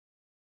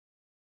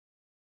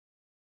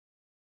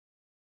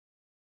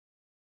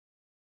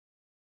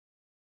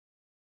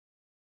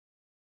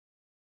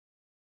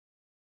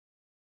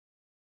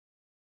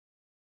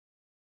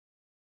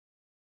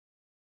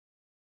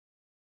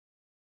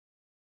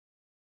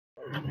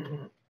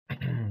Well,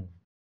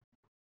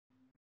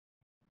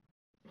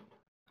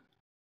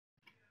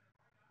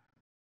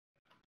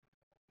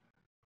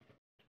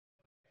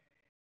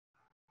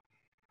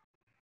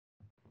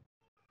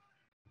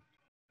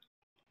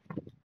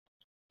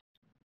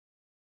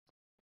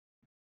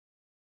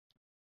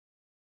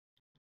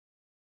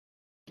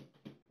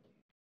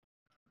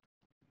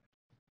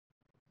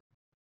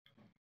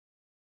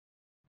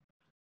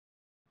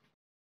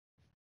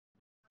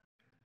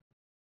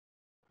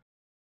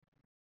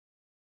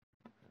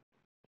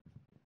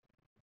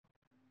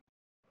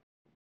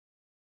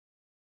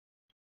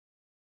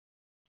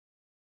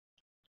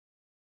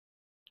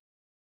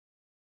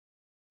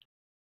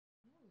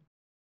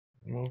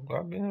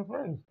 I've been here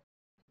first.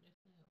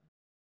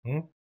 Hmm?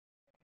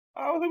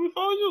 I was here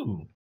before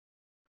you.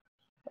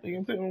 How you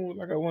gonna tell me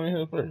like I went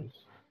here first?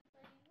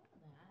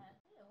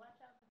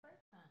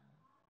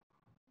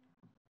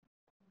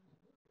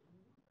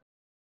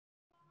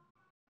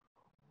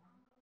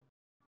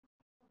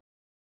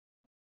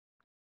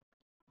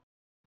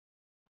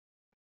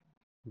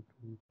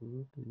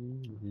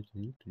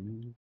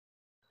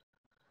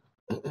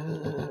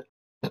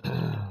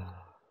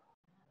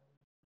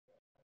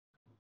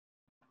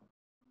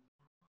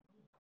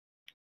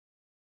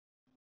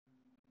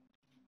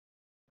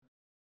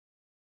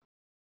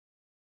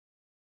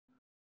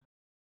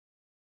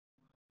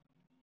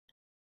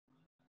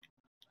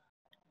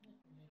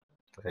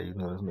 Hey, you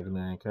know this nigga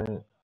name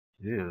Kane?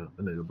 Yeah,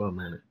 that nigga bum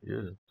man it.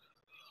 Yeah.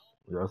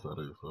 Yeah, I saw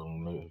that so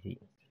I'm nigga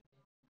feet.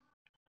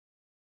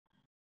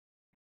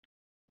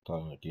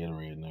 Talking like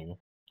Gatorade nigga.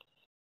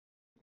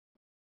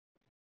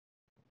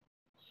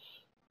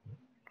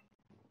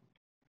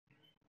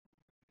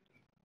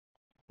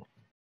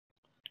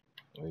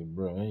 Hey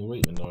bro, I ain't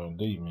waiting on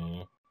D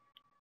man.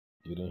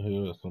 Get in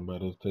here,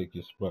 somebody else take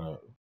your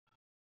spot.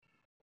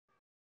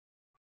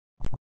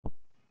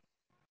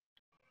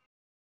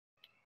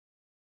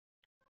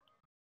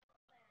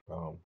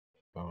 Um,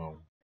 um,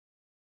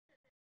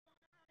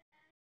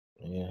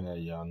 and have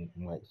y'all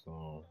mics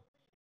on.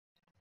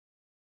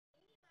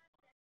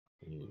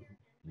 Yeah,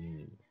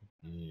 yeah,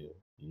 yeah,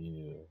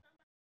 yeah.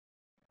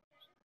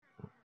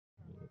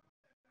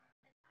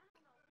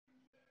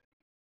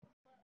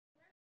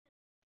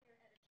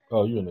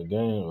 Oh, you in the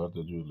game? I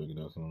thought you was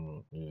looking at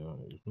something. Yeah,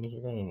 you finished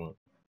the game up.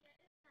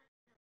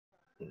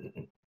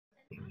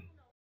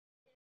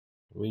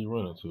 Where you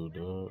running to,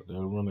 dog? That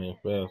running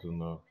ain't fast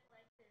enough.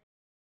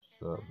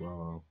 Stop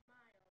ball.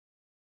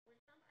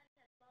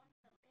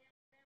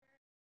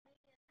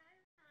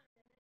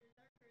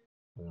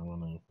 That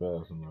running ain't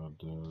fast enough,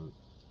 dude.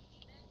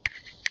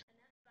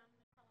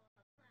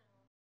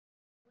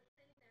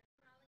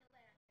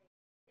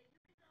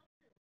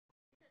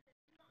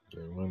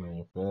 That running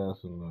ain't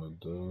fast enough,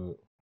 dude.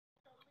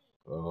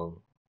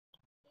 Oh,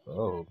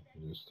 oh,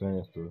 just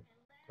changed to.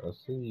 I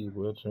see you,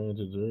 boy. Changed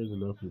the jersey,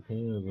 left your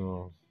pants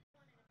on.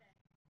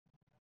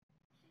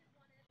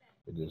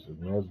 It just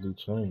magically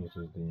changed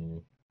since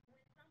then.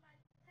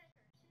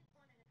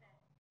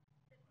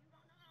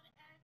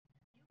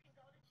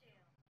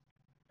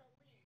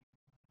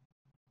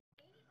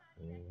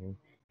 Mm-hmm.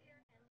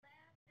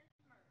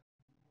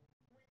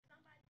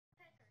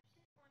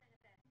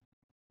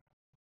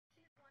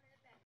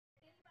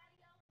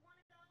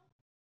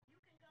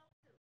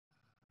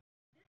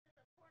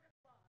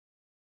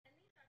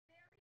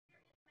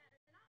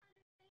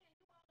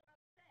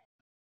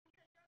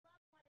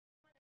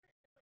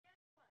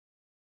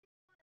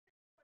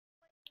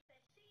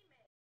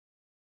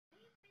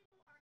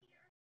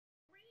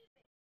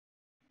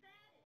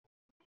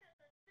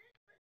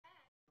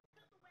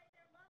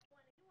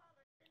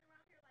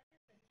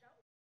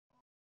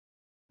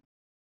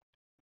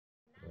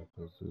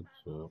 That's it,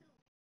 so.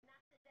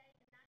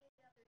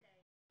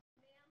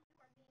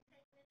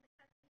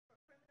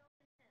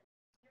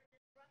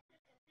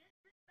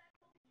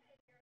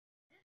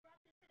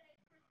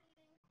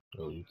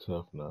 Oh, you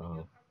tough now,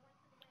 huh?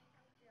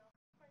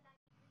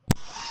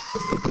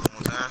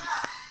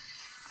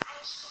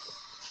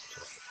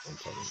 I'm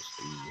talking to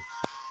Steve.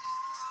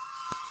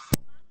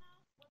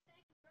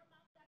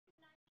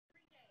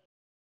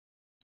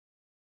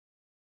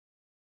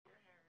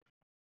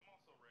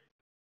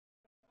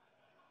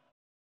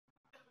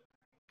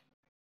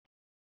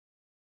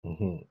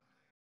 Mm-hmm.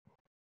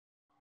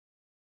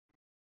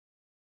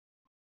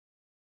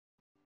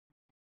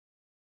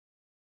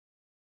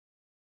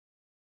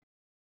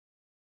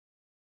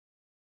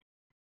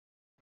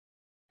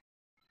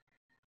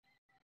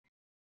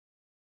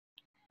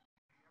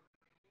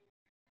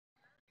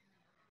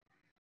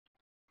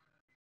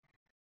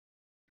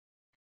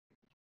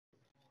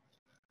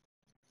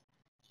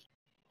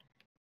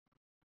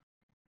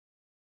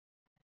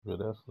 But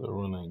that's the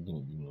run ain't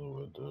getting you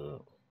nowhere,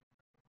 dog.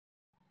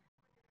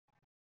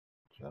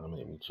 Trying to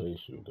make me chase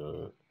you,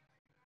 dog.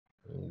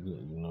 Ain't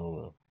getting you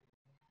nowhere.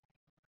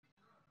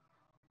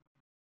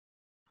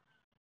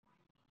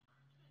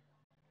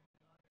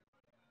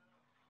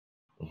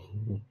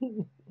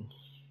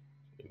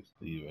 Hey,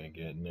 Steve ain't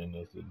got nothing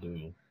else to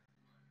do.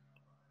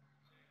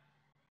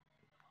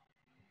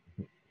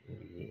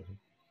 Yeah.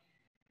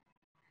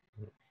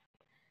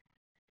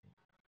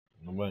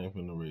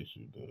 ain't finna race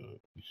you, dog.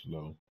 You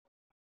slow.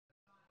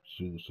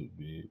 Shoes too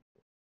big.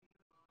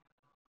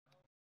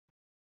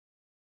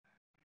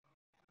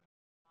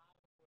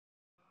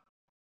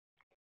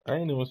 I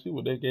ain't even see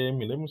what they gave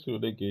me. Let me see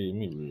what they gave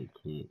me real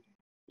quick.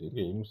 They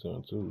gave me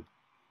something too.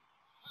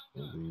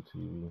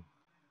 TV.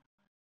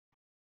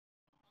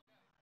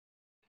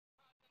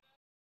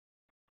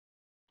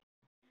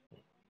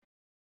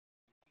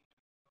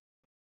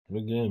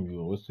 What game you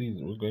in? What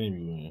season? What game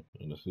you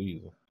in the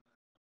season?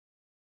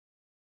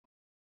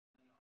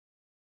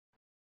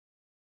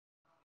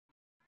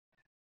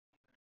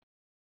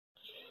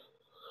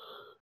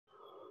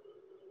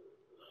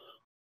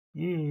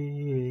 Yeah.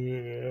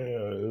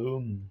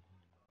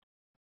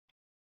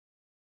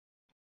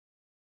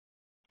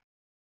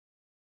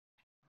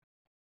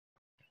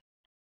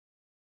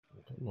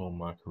 Come on,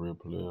 my career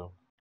player.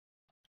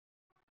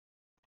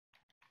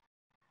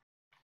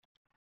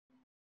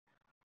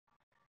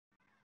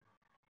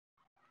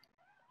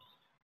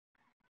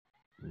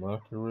 My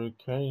career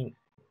can't.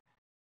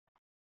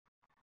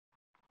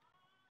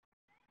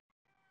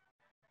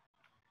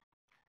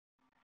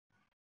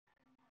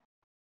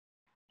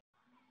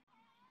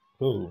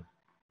 Who?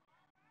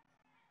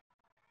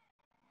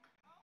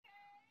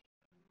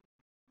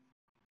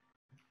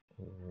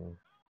 Uh,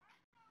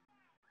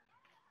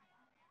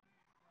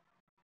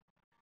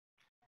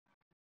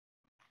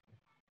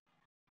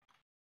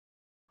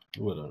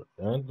 what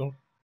Anthem?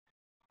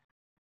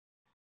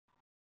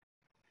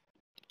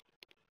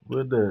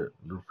 What that?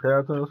 The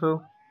Patton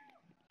show?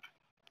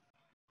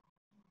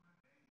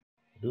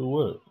 Do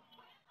what?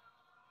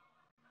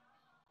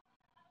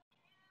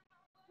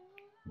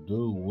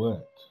 Do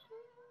what?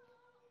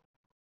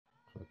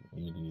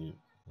 Fucking idiot.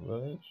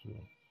 What?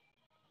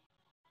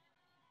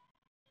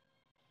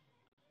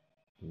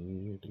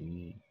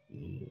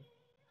 Idiot.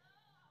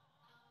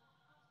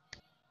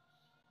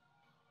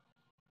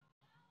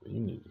 You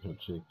need to come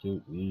check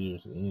your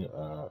ears and your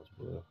eyes,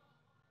 bro.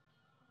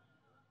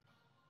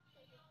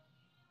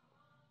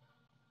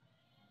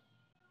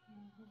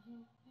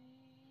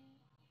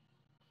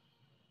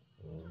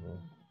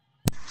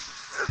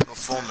 His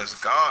performance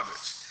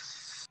garbage.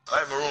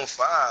 I like Maroon 5,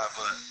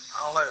 but I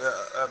don't like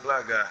that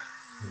black guy.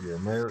 You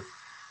got married?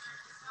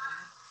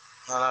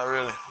 No, not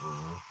really.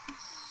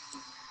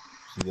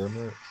 She got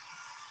married?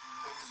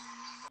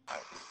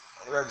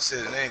 I'm glad you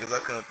said the name because I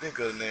couldn't think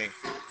of the name.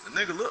 The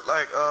nigga looked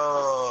like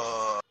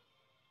the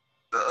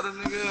other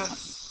nigga.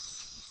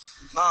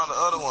 Nah, the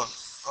other one.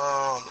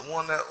 The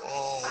one that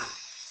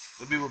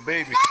to be with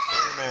Baby.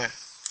 Hey, man.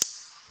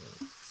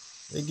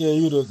 They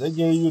gave you the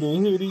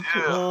hoodie to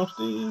Yeah.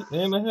 Steve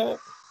and the hat.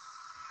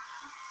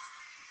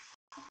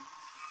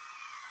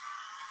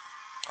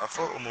 I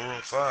fuck with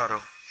Maroon 5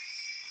 though.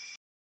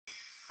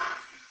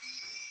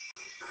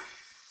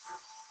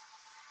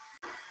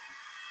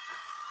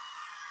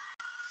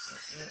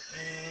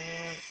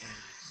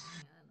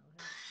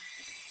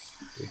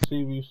 The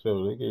TV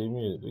show they gave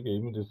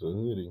me just a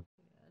hoodie.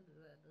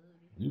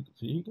 You can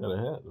see he got a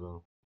hat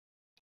though.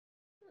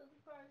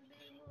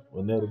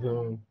 Wasn't that a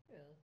time?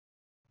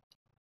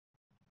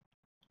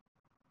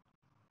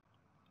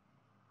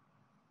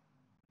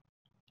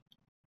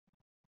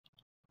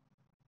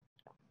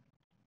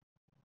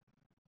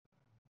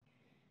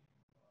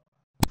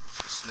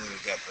 This nigga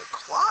got the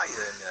choir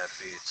in that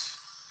bitch.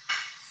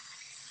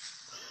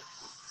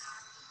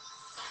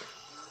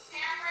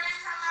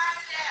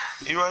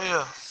 He right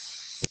here.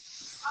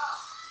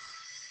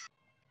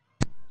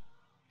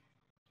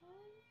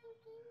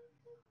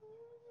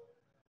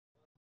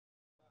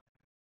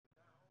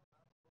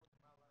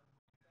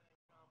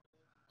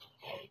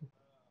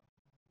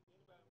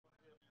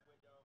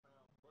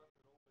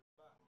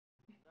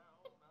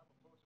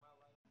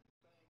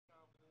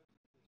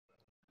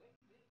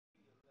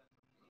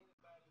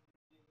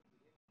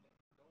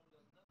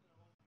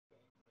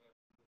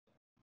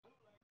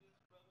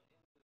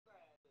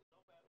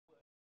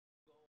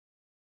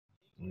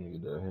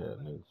 Nigga that hat,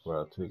 nigga,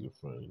 buy a ticket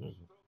from you,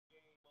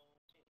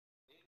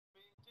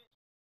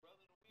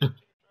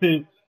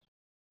 nigga.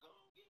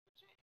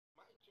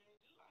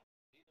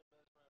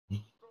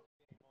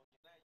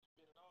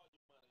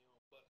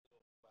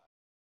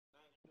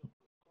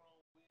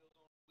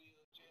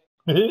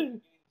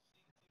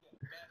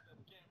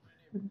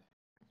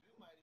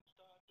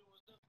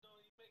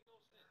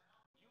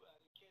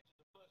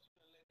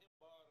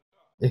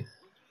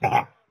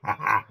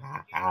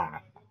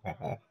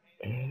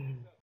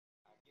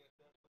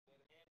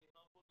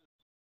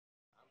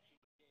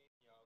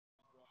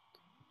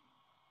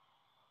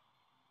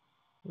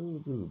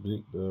 Who's this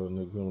big dog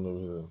nigga coming over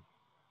here?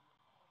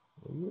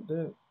 Get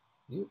that.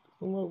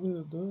 Come over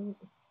here, dog.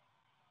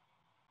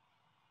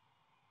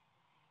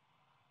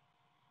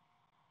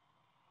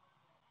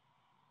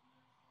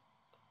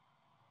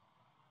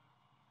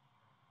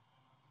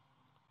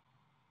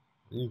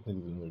 These niggas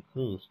in the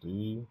crew,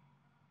 Steve.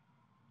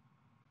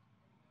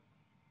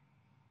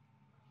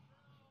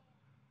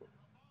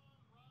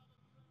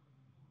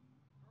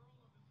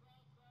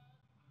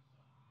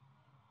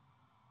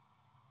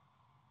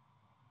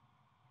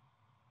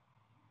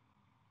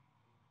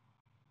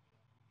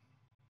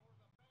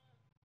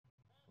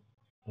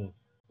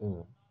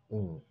 mm,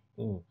 mm,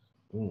 mm,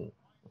 mm.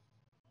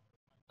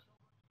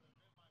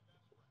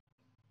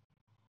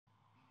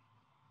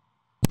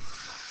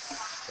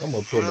 I'm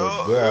gonna pull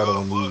up God Yeah,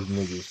 on these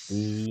niggas,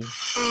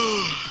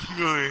 Steve.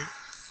 Good.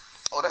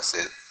 Oh, that's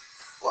it.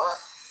 What?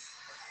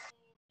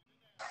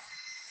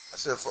 I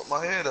said, fuck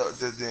my head up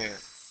there then.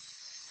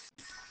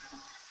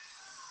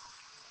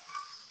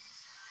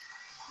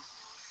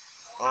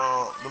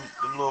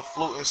 Them little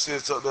floating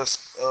shits up there,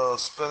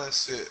 spelling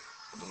shit.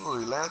 Them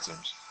little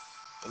lanterns.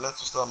 The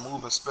lanterns start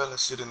moving, spelling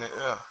shit in the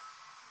air.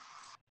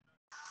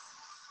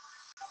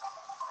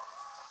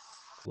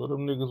 Where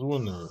them niggas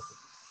win at?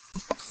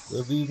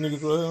 That's these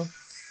niggas right here?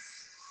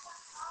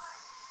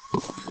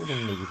 Where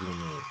them niggas win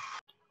at?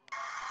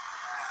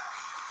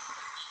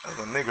 That's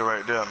a nigga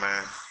right there,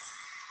 man.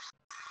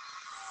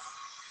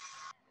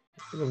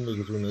 Where them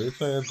niggas win at? They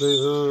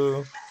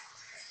saying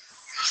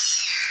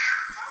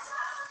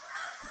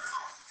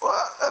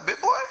What? That big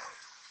boy?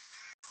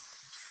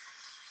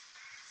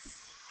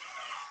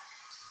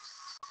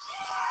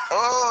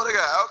 Oh, they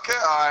got Outcast.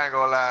 Oh, I ain't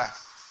gonna lie.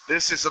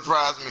 This shit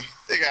surprised me.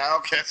 They got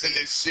Outcast in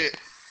this shit.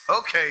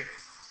 Okay.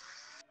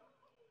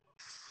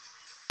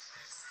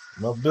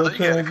 my I know bet you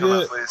got to change come out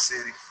yet? for this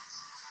city.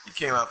 You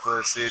came out for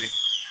the city.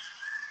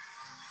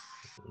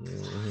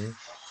 Mm-hmm.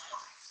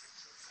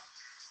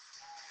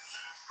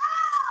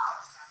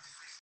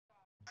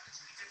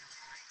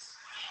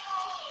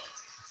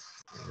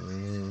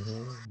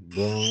 Mm-hmm.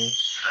 Boom.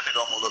 That nigga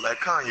almost look like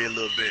Kanye a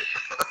little bit.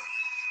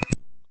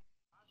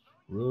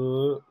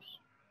 Scrubs.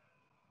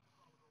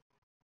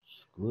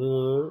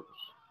 Scrubs.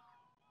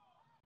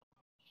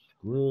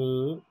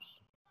 Scrubs.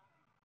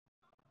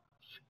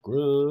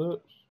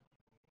 Scrubs.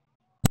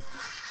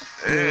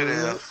 There it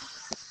is. Scrubs.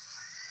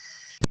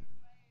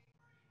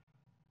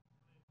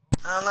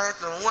 I like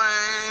the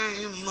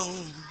way you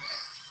move.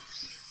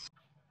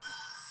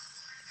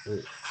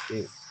 Uh,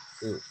 uh,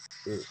 uh,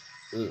 uh,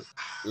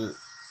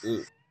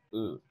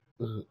 uh,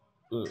 uh,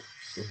 uh.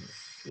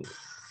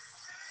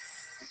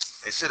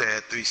 They should have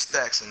had 3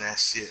 stacks in that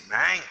shit,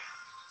 man.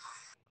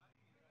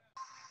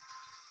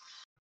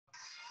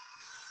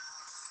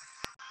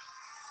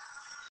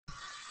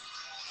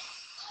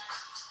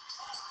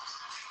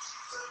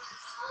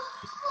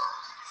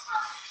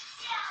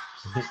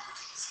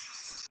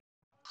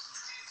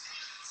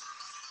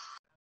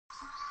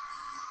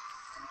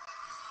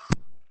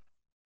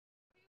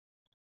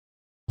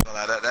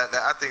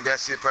 I think that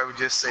shit probably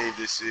just saved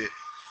this shit.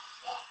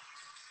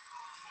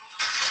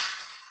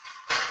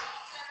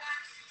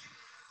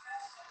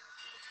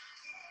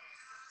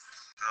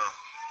 Oh.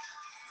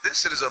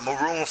 This shit is a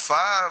Maroon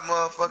 5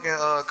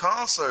 motherfucking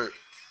concert.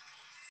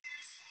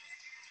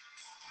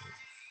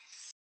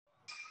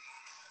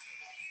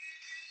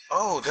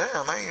 Oh,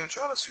 damn. I ain't even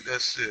trying to see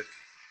that shit.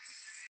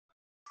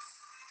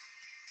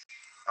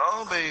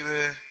 Oh,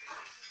 baby.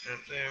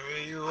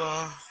 There you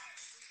are.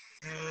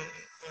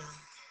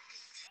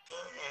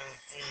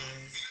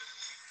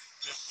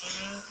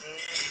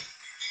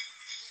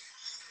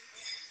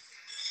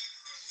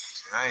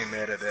 I ain't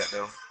mad at that,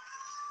 though.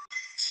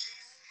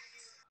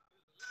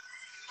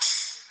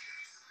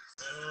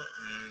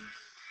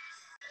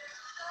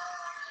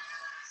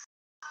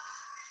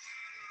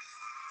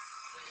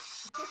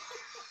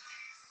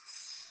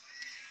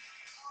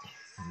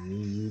 Me,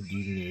 you,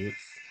 D-Nick.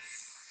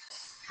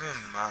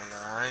 In my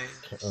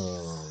life.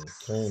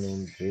 Kane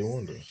and Jay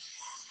Wonder.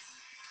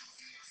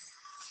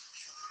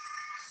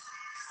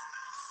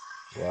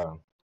 Wow.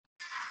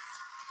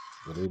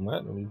 But they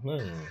might not be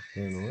playing.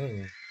 Playing the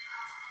rain.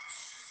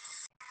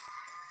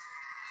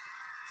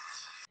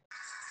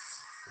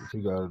 What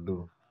you gotta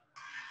do?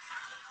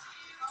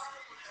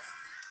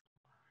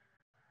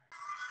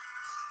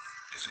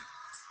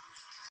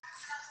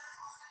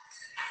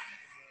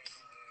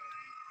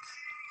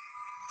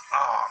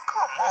 Oh,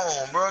 come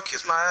on, bro.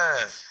 Kiss my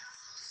ass.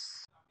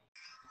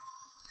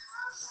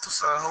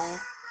 What's that, hoe?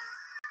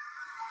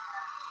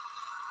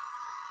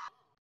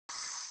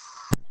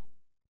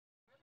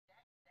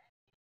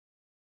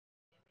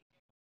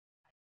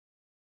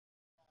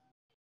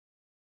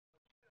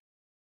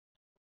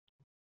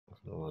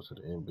 I went to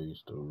the NBA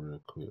store real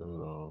quick.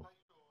 Hold on.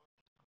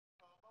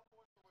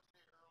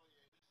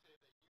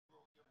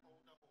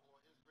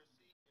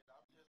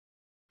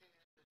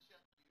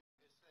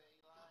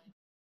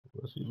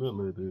 What's he look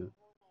like that?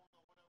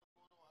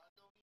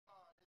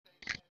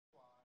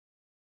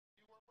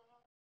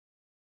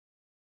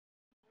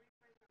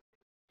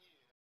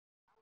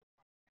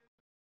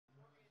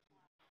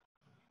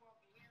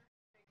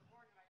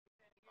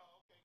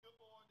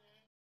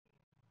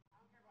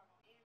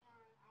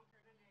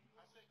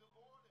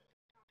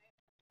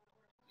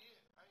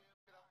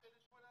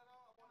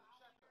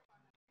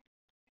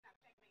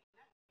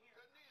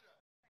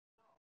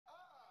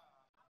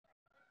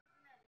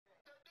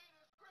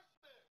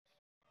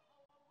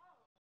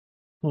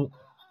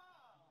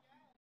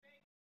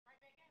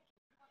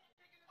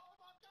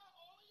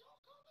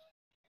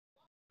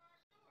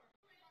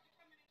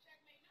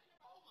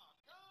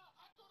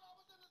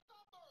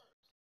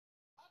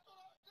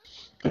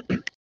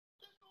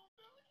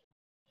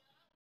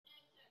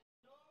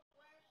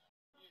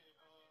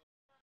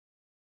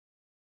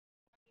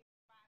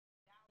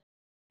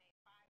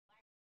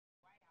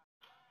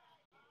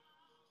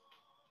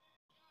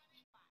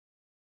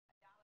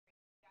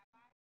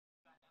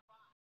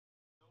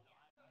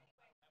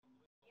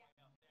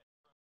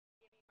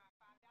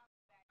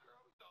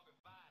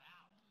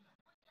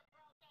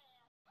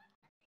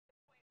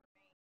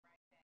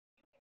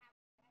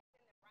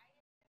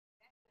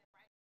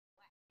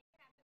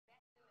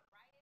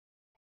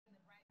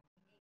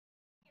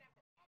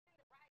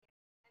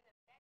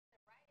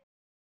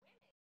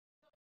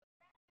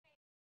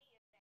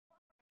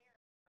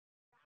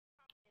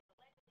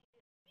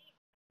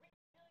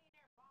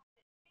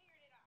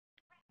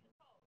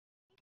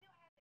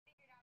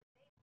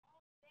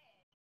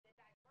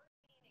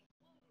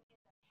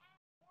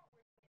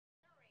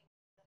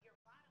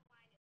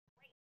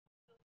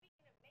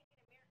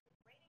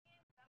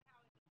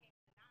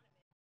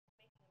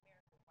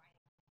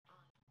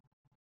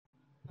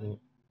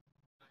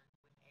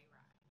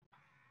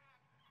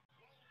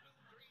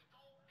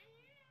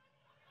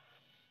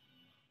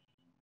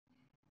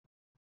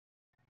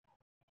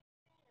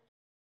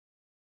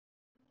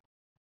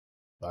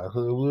 Like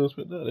who Will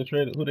Smith? They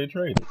traded who they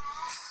traded.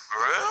 For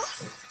real?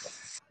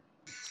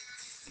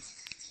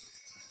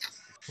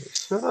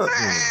 Shut up, man.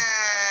 Man,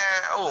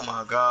 oh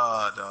my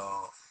God,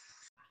 dog.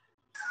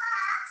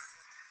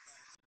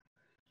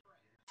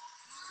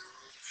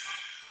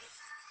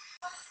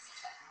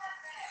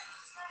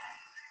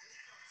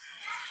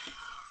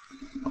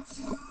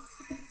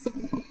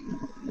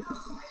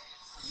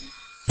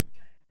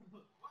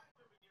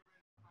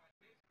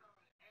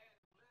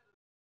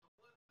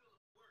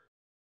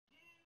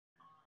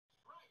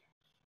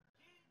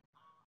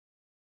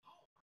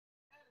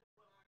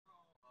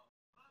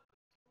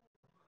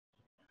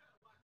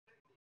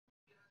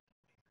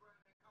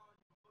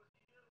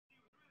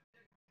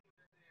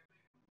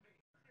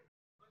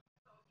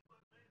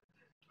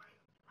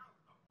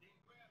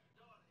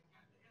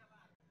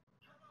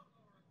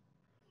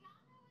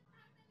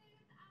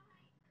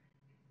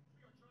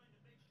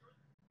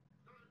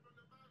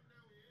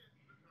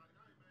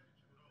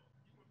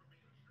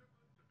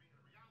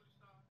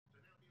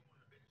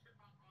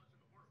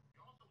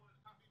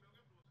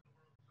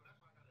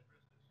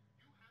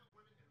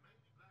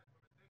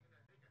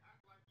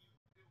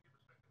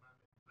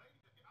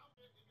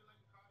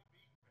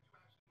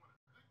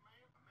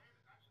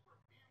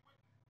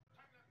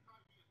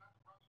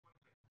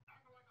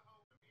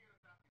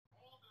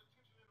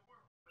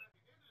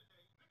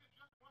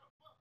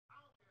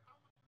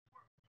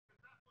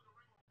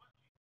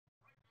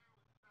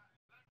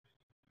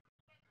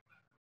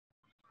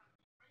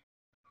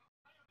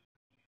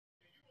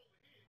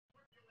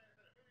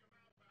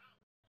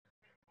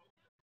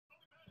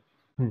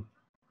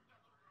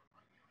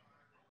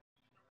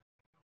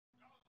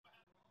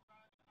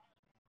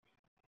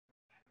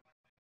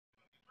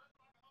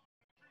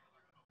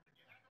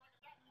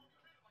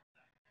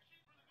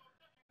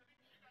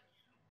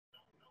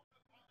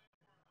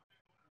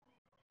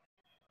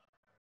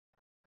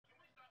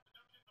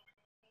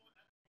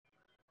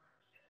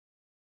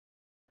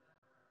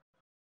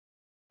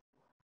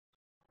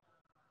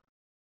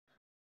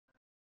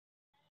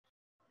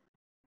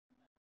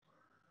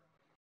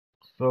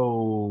 So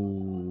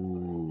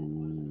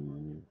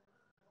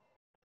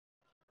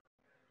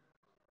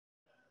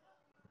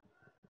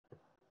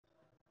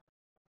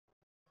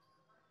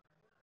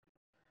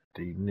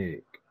the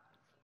Nick.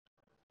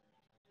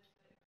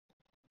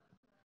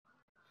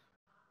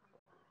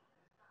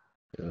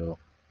 Yeah.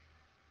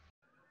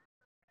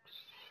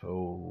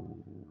 So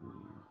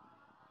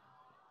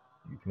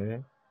you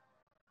playing?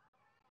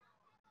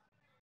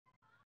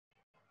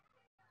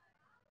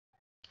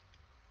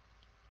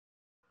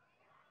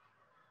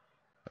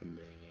 I mean,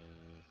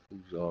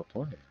 who's all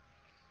playing?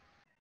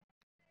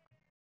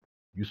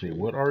 You say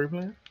what are you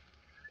playing?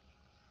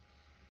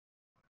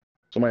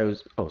 Somebody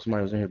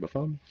was in here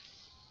before me?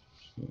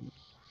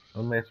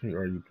 I'm asking you,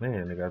 are you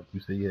playing, nigga?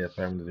 You say you had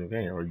 5 minutes in the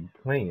game. Are you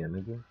playing,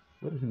 nigga?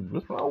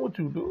 What's wrong with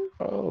you, dude?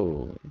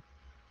 Oh,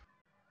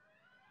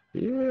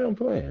 yeah, I'm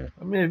playing.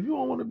 I mean, if you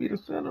don't want to be the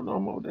center no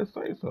more, just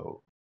say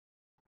so.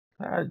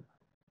 I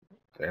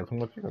ask him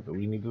what you got.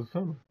 We need the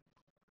center.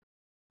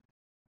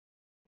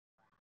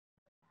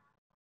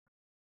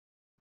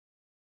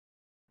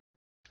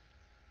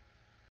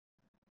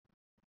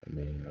 I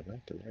mean, I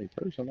got the right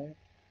person on.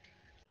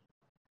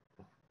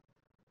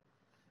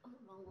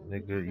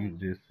 Nigga, you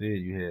just said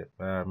you had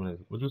 5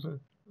 minutes. What you say?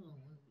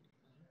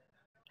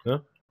 Huh?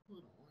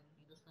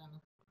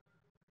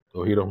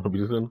 Oh, he don't want to be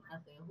the center?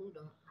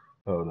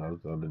 Oh, no,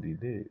 that's all that he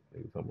did.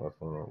 He was talking about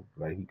something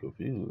like he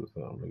confused or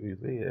something. Nigga, he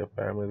said he had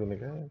 5 minutes in the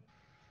game.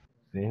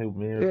 Seeing who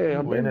man Yeah, he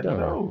I've waiting been at the done.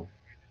 door.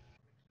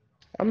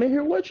 I'm in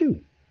here with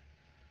you.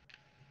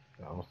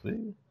 I don't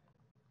see.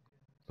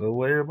 So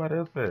where everybody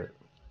else at?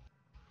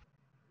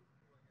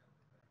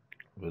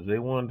 But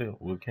J1 did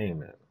what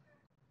came at.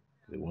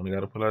 J1 got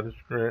to pull out his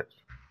scratch.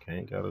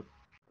 Can't got to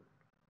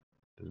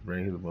just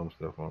bring his bum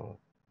stuff on.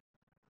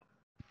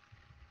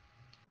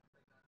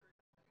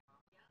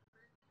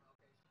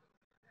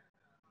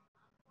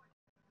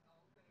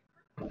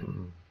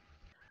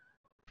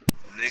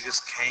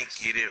 Niggas can't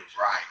get it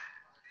right.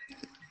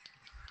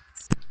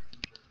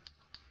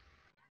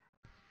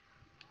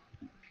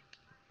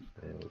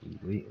 Damn, what we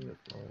waiting this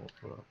long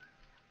for?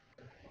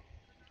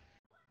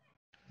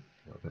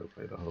 I gotta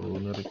play the whole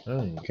nother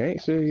game.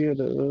 Can't sit here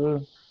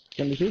to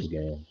finish his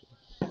game.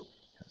 I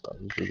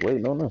was just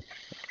waiting on them.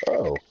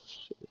 Oh,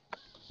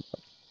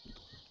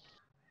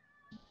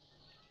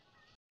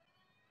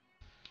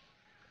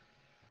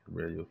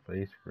 Ready your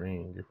face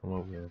screen. Get from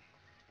over here.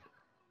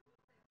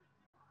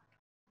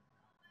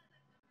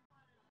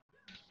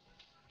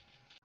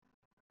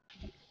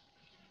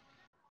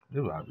 This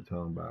is what I be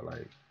talking about.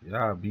 Like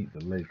y'all beat the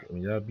Lakers. I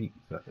mean, y'all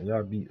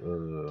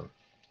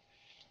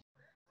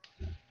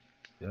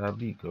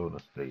beat Golden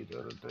State the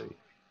other day.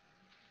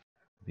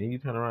 Then you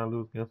turn around and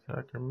lose against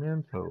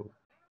Sacramento.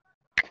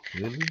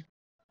 Really?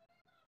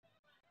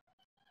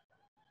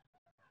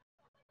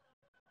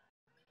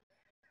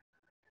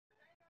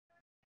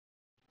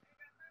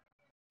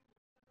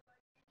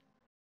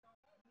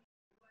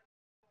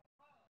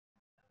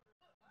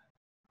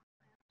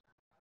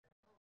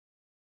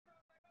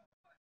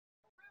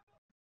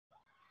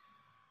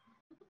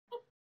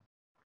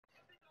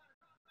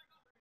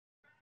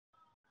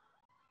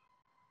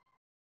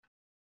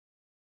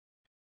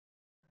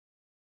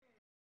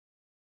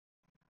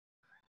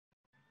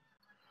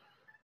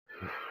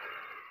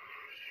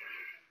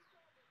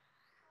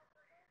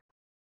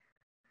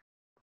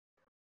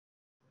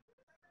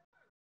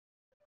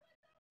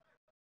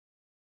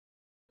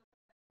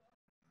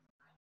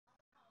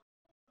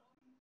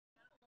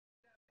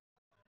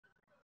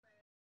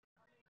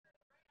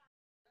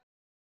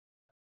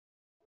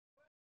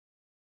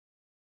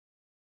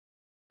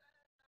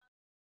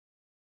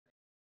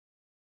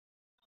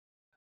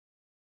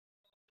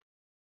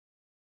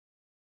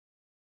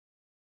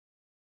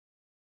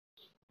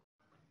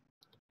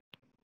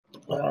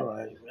 All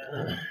right,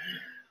 man.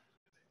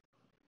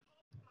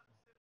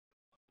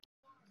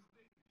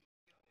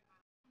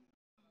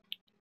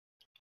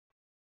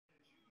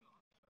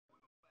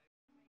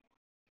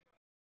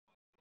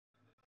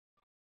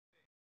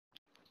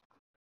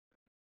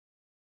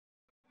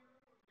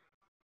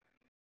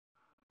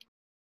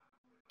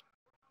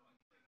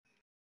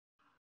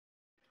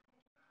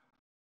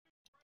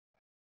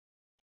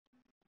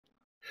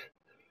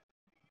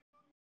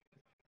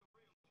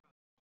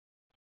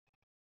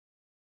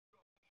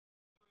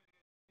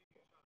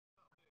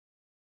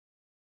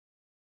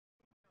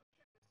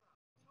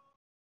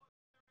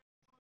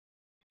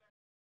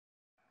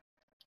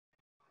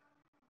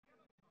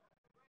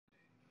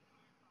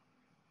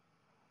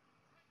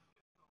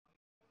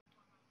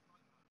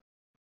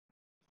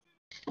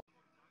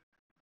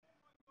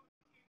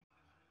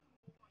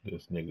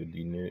 This nigga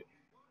D-Nick.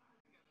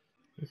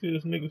 You see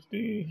this nigga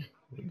Steve?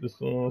 With the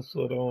song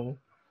set on.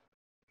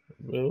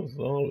 Bro, what's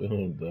wrong with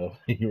him, though?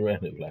 He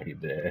ran it like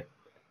that.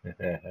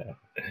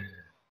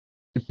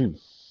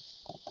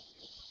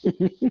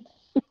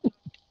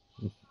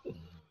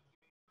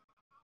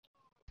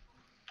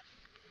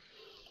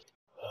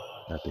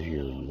 Not the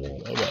hero you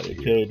want. I'm about to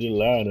carry this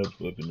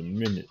lineup up in a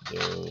minute,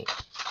 dog.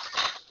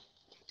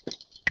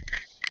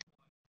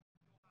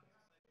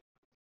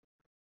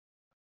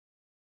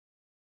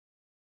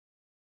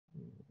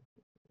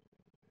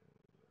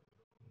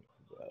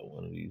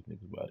 One of these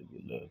niggas about to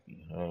get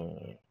lucky,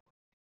 huh?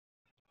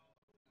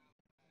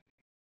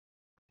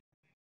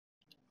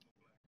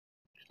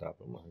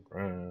 Stopping my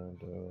grind,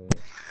 dog.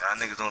 Y'all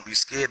niggas don't be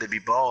scared to be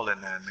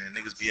balling now, man.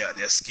 Niggas be out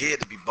there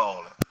scared to be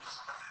balling.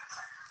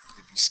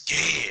 They be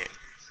scared.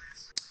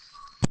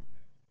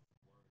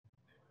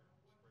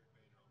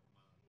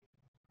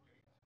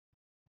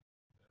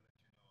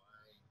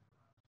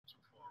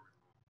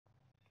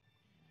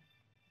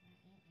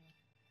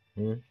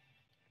 Hmm?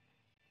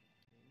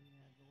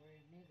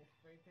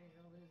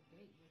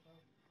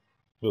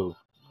 Who?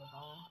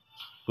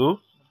 Who?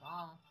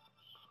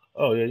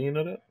 Oh, yeah, you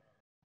know that?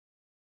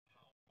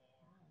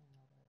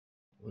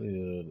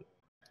 Yeah,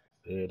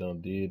 they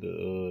done did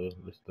the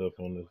stuff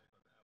on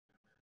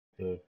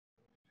the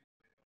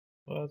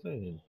what I was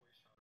saying?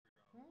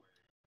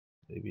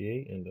 They be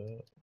hating,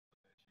 dog.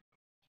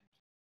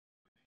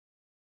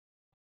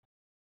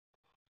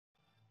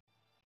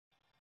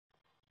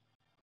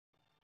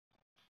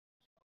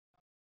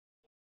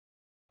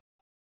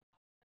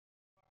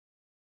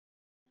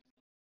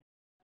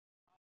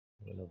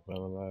 When I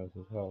finalize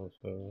this house,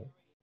 dog.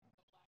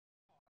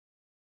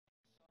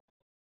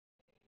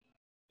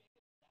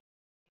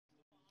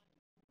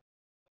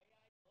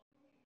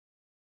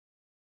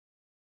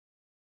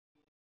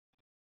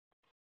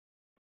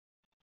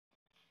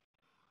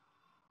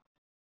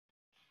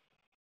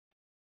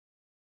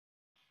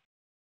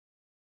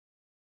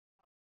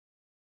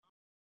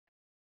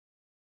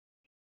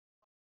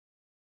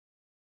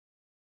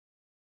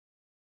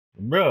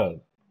 Bruh,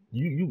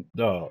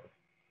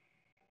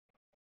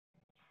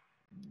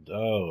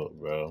 dog,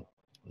 bro.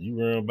 You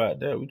worrying about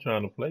that? We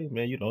trying to play,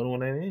 man. You the only one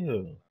that ain't in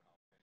here.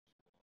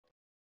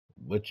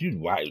 But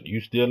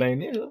you still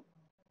ain't in here.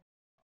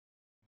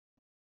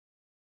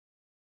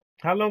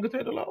 How long it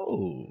take to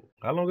load?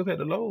 How long it take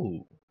to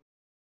load?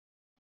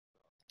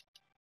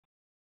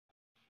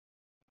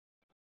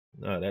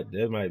 Nah,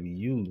 that might be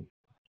you.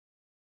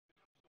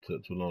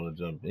 Took too long to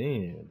jump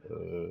in.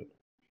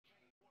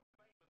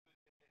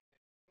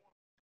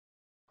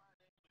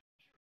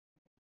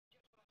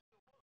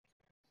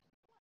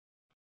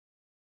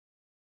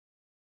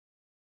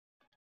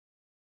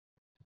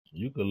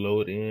 You could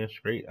load in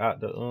straight out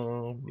the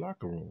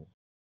locker room.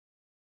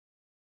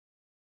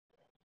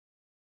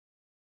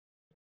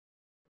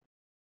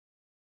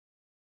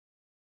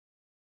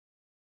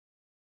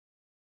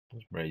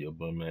 Let's bring your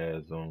bum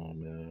ass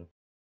on, man.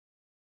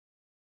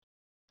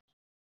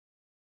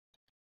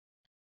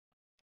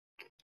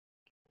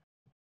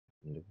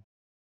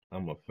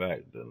 I'm a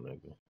factor,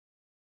 nigga.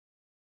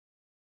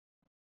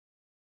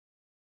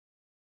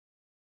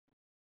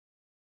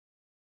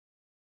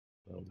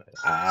 I'm like,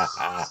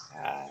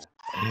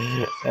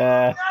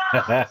 Y'all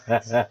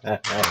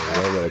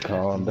better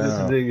calm this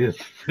down. nigga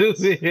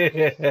stupid.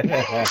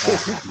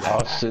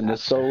 Y'all shouldn't have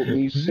sold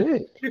me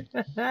shit.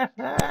 Hell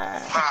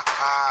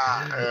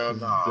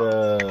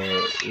no.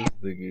 This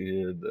nigga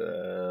here,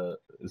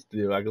 it's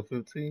still like a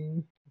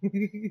 15.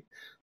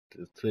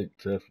 Just took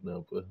tough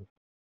number.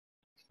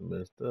 It's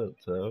messed up,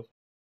 tough.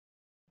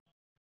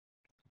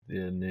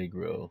 Dear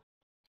Negro.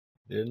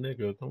 Dear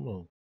Negro, come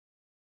on.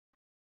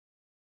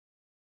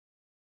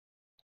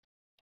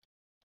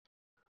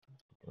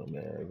 Oh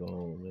man, go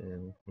on,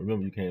 man.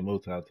 Remember you can't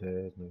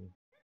multitask, nigga.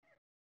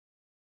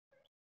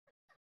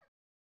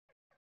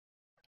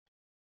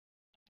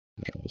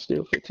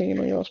 Still 15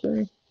 on y'all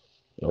screen?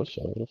 Oh,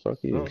 shit. What the fuck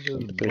is?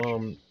 Send the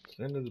picture.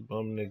 Send this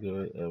bum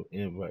nigga an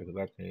invite, cause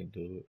I can't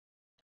do it.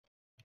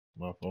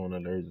 My phone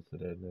allergic to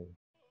that nigga.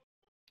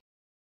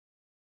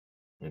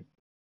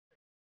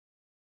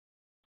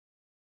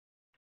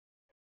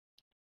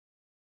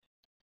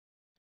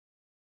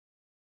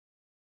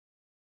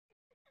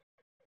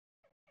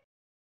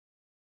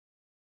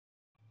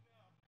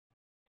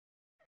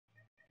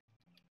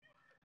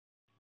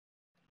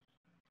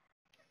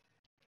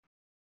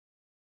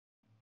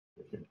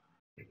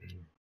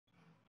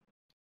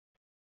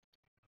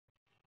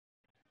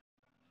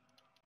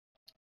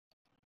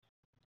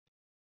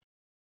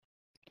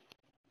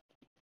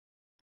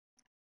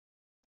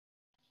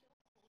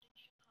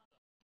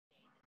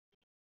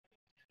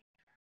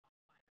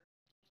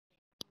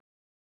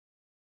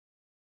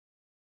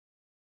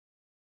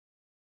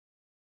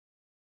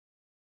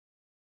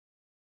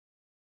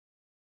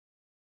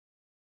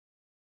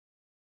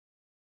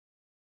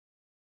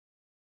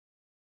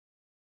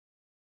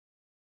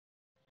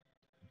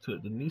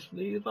 Took the knee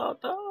sleeves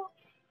out, dog.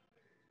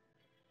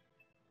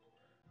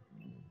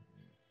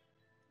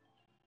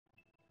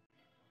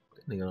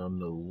 That nigga don't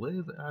know what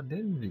his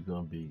identity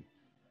gonna be.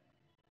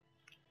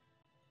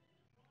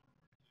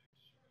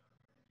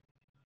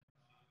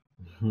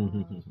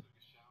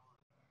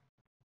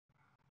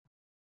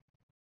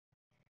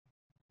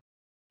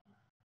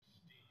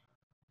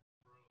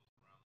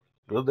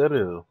 What that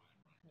is?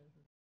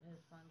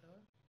 It's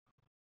Thunder.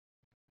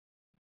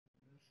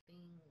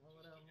 Sting or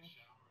whatever.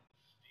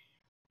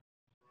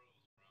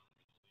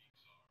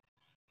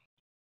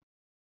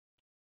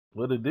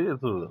 What it did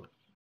to it?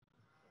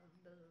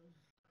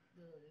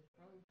 The it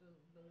froze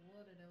the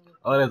water that was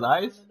Oh, that's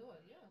around ice? the door.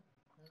 Yeah,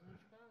 that's in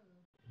Chicago.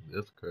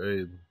 That's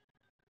crazy.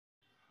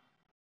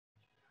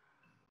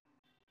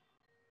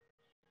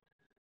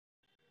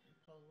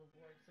 Polar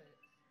vortex.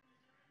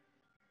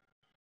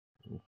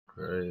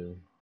 Crazy.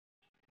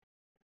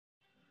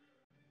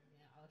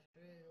 Yeah,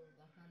 Australia was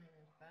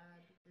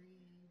 105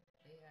 degrees.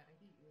 They had a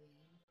heat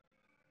wave.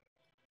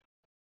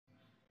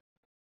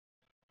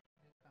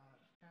 They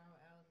caused power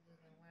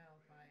outages and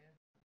wildfire.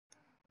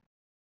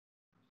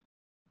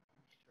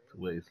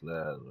 Two-way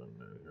slides on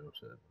there.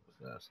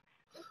 Slides.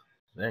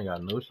 They ain't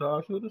got no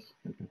sharpshooters?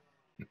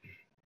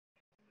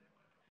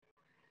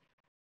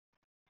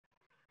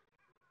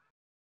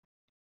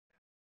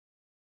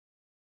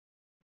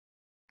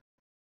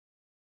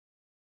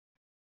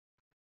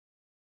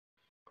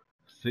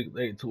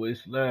 6'8" two-way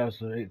slides,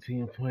 so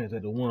 18 points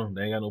at the one.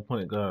 They ain't got no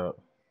point guard.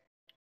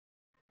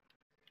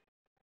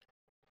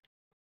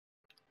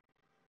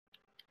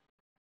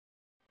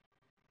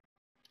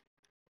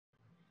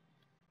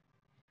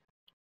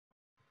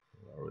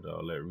 With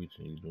all that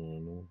reaching you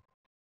doing, man.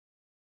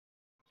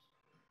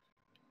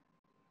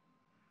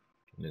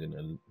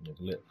 Nigga,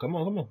 come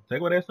on.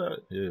 Take away that side.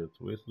 Yeah,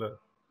 two-way slide.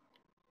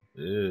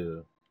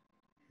 Yeah.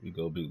 We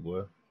go, big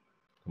boy.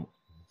 Come on.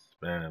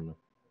 Spam.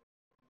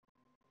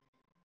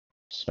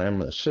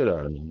 Spamming the shit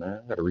out of me,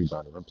 man. I got to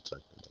rebound and rim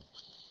protector.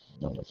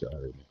 I don't know if y'all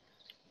heard me.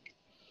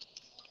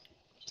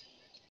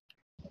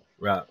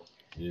 Right.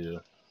 Yeah.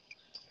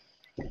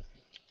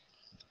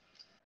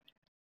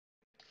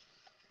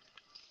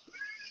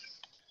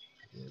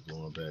 Yeah,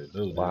 going back.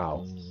 Those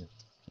Wow.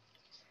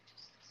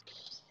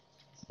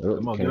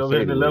 Come on, get Can't over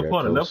here in the fade left away,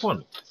 corner. coach. Left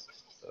corner.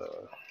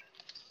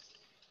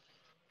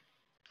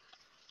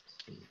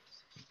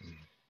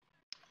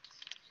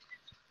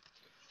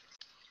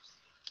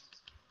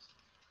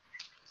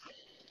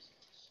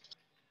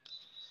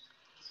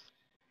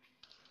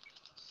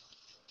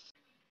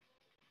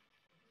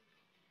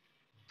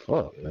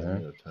 Fuck, Yeah,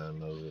 man.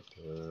 turnover.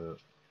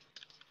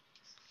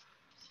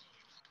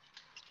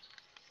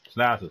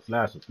 Slash it.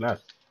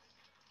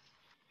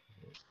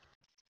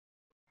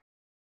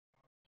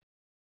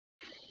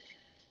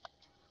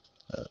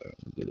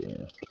 Get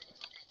in.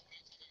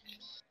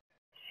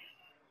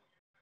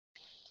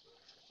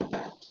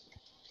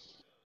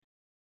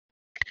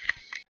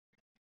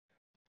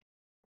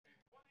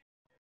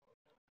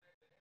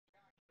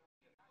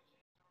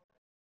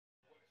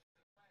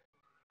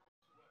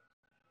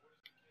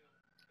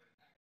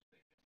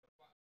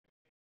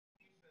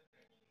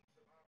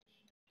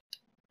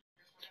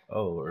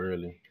 Oh,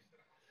 early.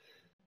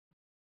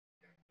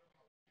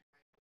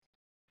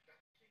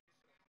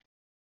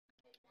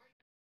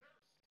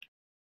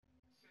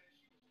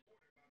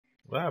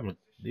 What happened?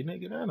 Didn't they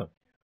get out of?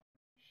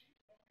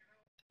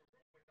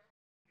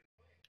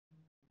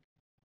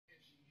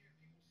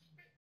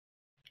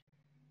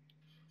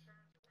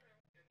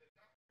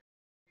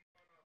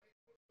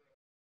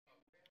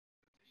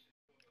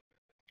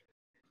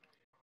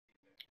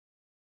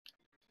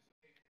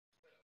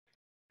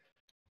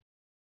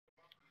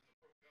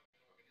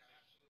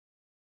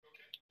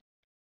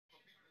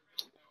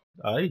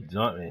 Oh, he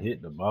jumped and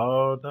hit the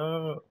ball,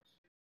 dog.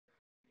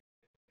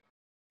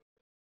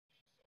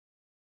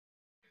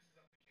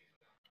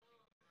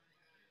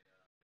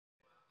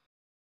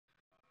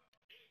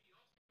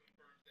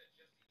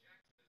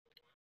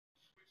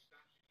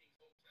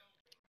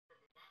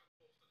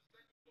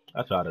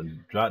 I tried to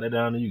drop that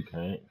down to you,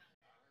 can't.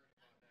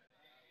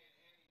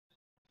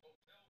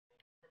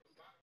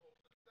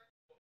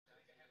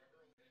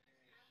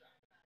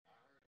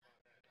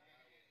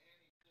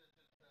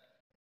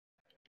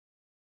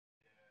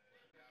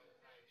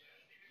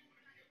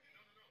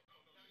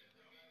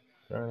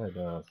 Turn that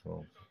down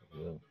some.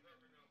 Yeah.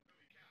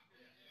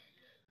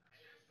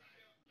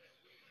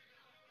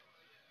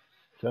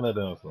 Turn that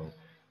down some.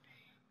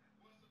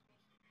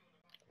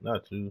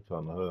 Not you,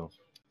 talking to her.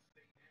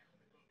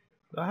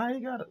 So how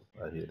you got it?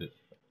 I hit it.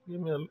 Give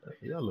me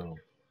a yellow.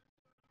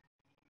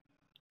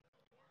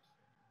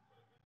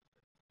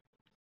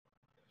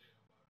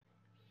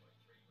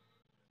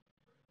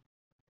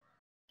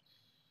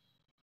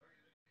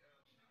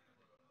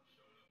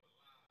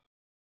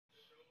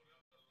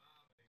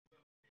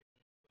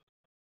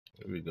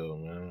 Here we go,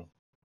 man.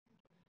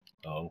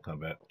 Oh, I'm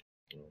coming back.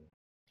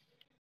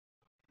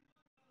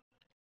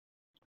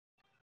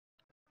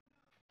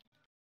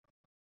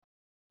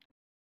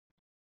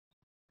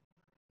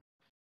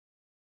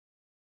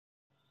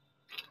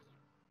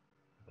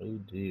 Oh, you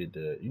did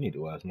that. You need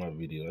to watch my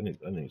video. I need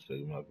to show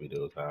you my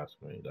videos high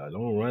screen. Dog.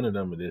 Don't run at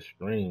them with this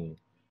screen.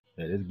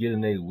 Yeah, just get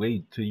in there,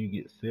 wait till you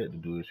get set to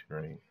do a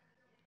screen.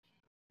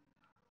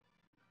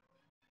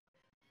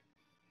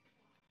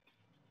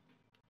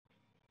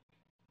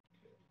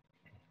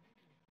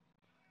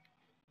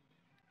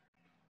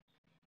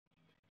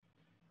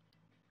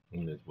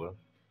 In this well.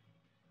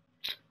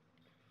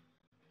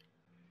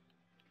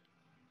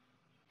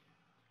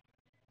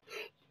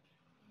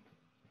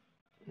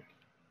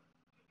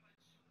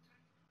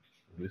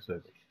 Wait a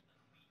second.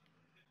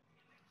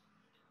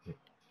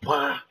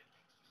 Why?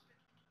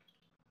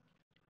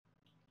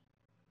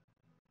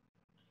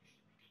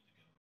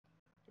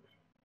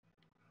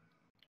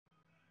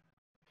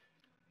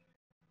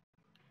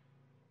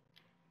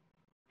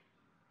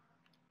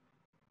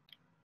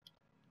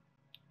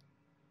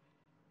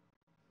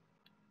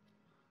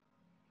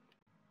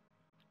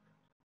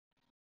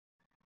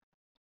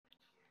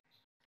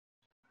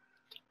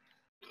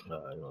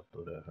 I ain't gonna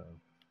throw that high.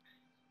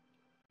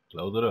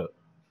 Close it up.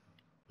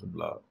 The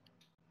block.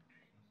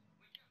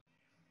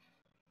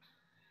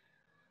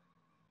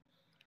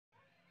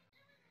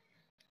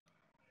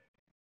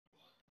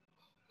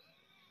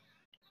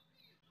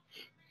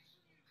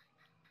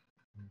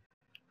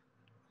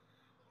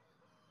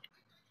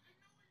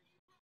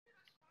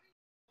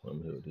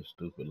 I'm here with this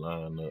stupid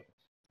lineup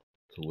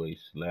to where he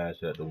slash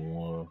at the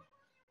one.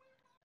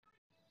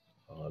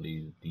 All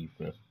these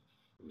defense.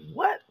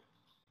 What?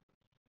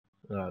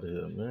 Out of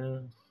here,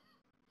 man.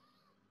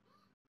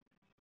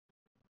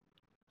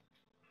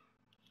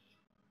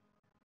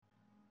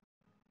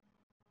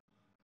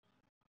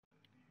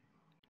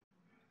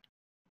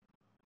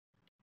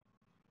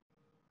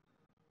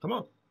 Come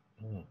on.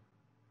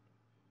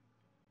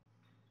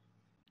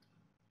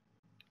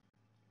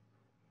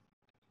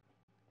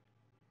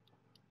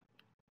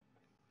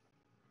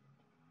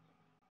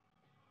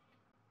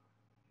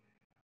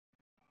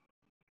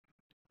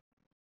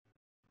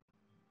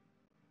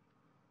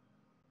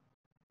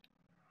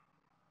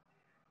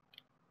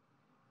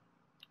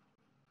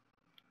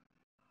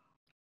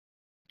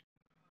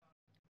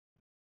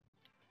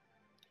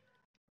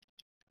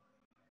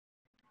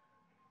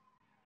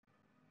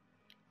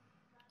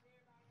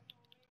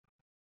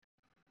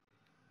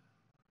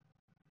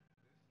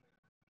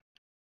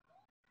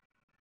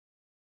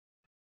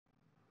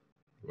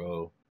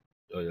 Bro.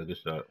 Oh, yeah, good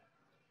shot.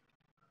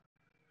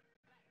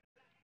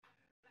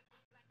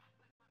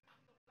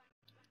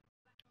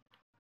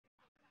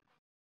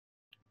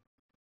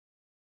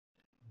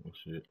 Oh,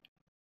 shit.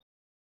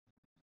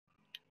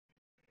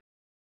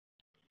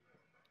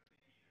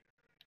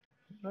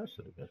 That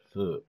should have been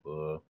took,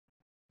 boy.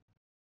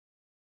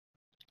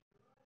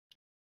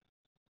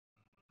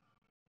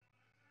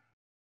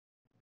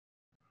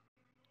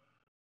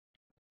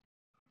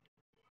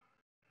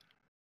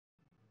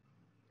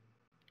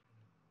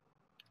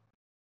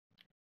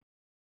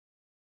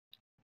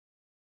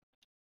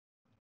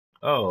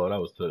 Oh, that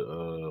was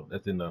to,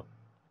 that's in the,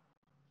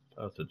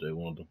 that was to Jay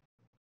Wonder.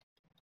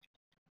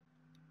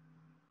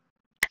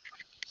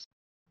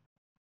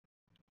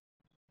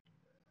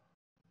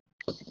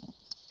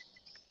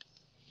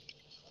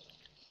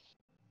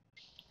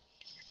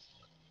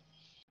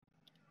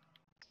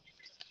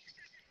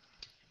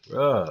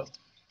 Bruh,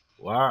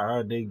 why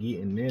are they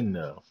getting in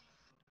there?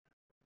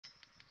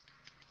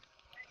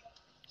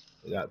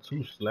 They got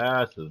two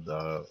slashes,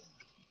 dog.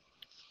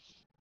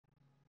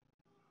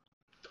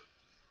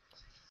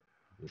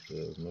 This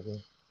is,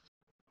 nigga.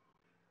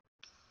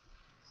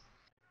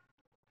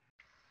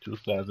 Two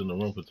slashes in the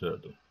rim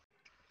protector.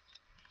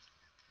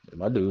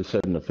 My dude was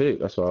setting the pick.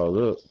 That's all I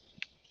look.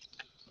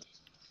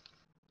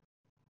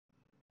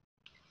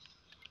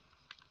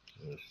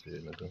 Oh,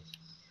 shit, nigga.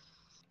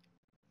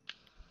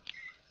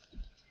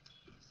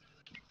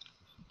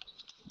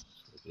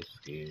 Nigga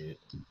scared.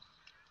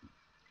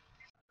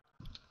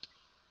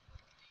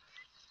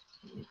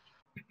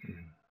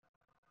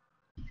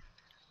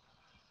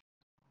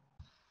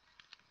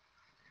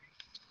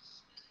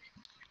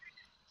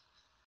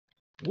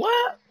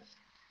 What?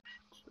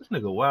 This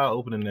nigga wide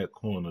open in that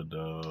corner,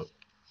 dog.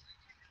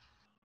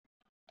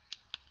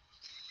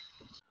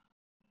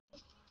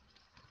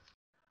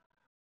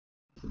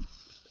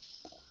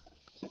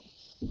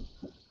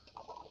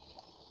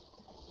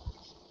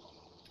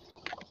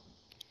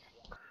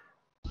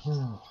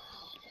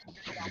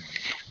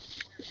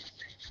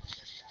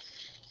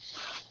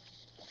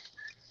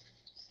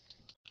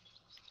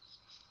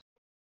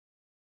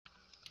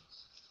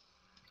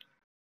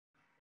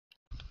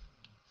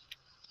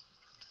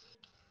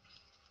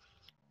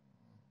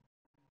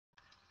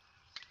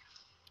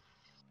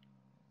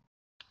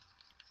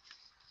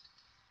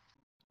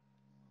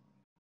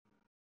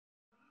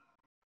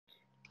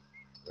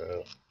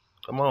 bro.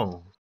 Come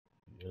on.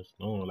 Just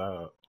snoring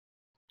loud.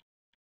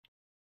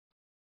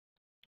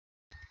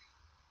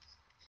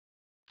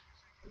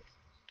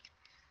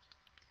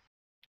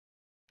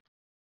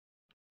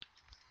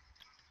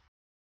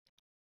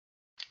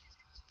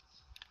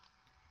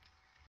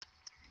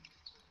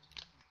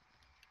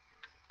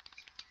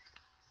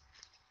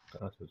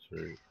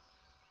 Concentrate.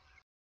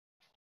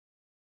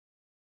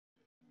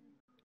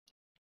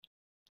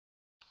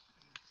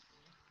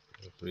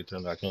 Every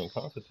time I can't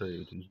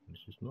concentrate, you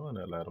snoring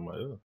that loud in my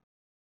ear.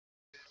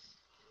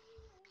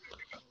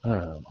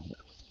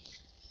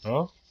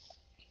 Huh?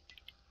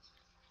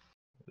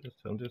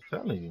 I'm just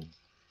telling you.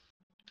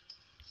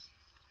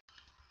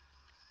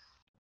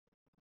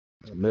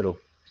 Middle.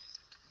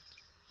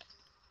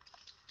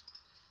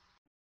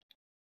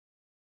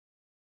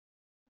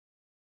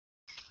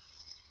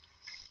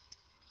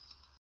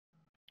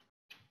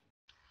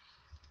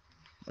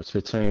 That's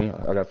 15.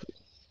 I got.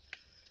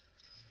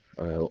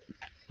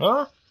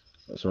 Huh?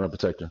 That's a rim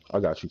protector. I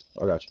got you.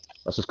 I got you.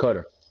 That's his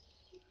cutter.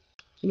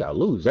 You gotta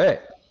lose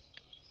that.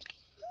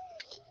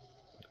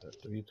 Got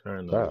 3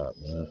 turnovers, God,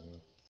 man.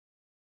 man.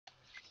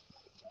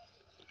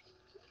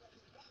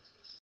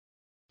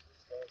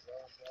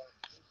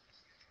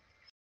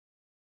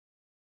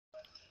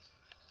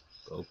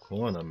 Go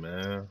corner,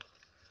 man.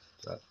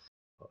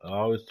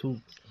 Always too.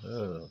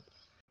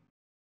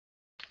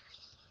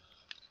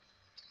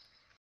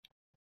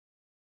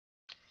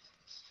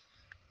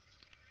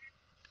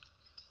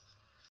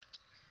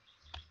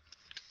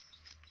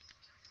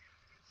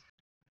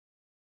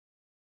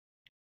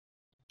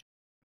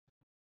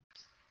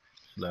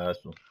 Slash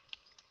him.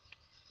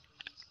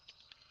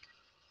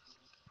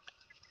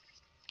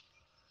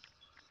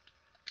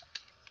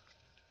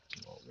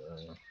 Oh,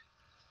 man.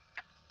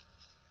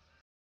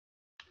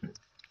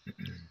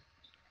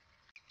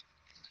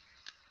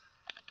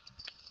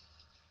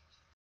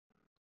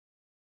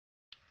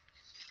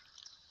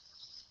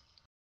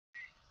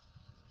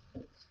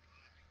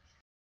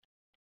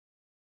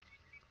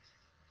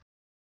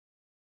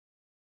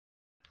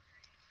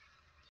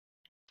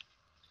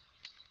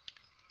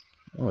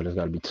 Oh, this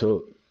gotta be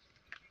took.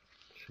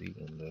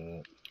 Cheating,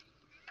 dog.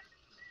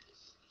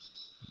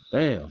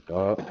 Damn,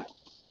 dog.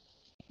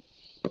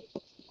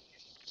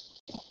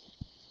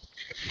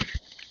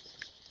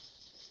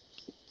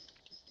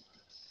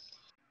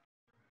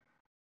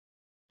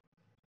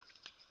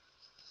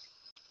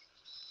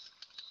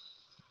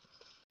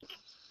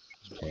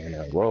 Playing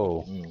that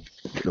roll.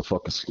 Get the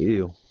fucking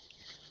skill.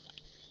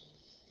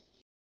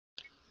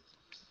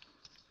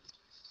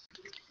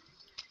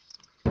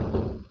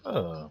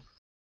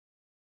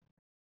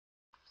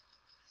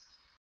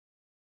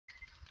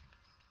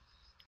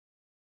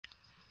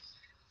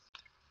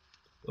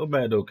 Go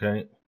back though,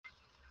 Kane.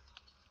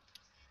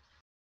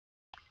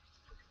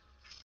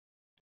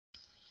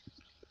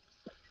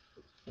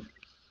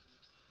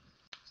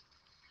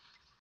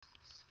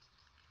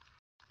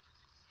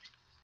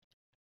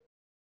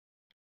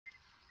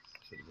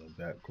 Should have been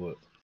backcourt.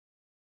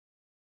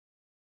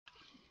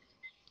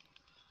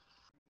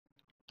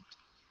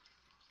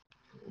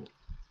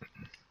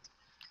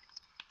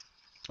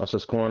 That's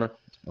his corner.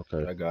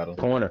 Okay. I got him.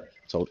 Corner.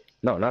 So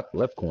no, not the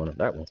left corner.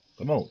 That one.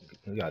 Come on.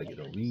 You gotta get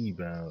a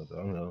rebound. I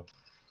don't know.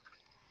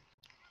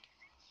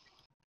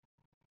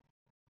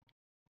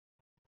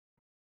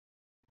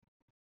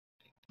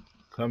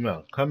 Come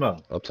out. Come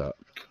out. Up top.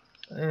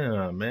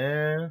 Damn,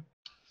 man.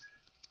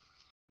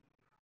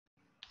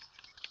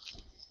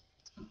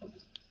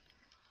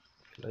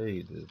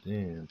 Played this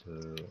in,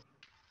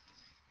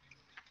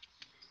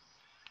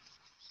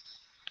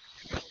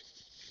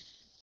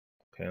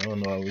 Okay, I don't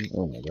know how we.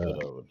 Oh my god.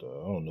 Whatever,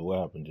 dog. I don't know what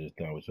happened just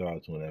now with y'all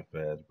doing that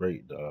fast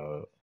break,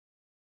 dog.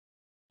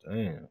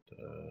 Damn,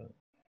 dog.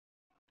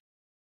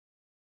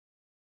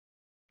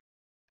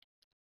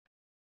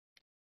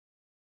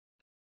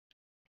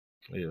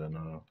 Yeah,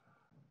 no.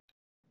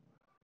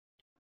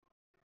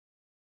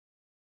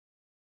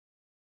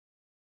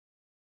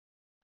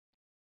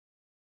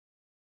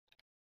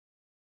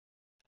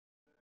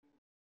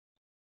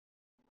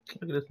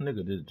 Look at this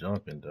nigga just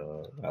jumping,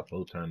 dog. Got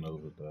 4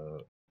 turnovers,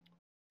 dog.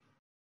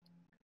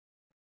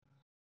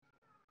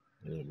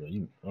 Yeah, bro.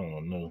 I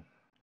don't know.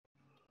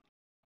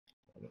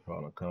 I'm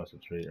probably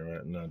concentrating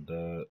right now,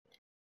 dog.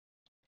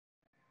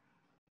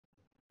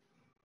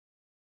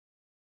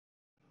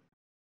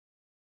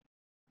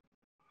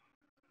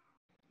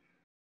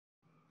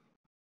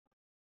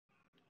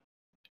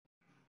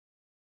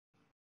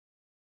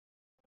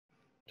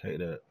 Take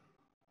that.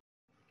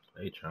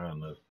 They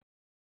trying to.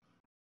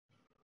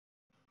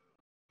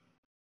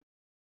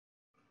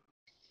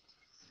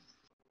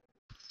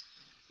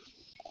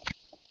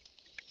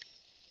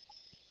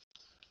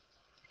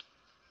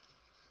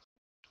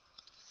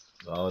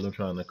 All them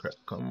trying to crack.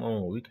 Come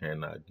on, we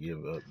cannot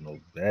give up no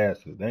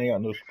baskets. They ain't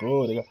got no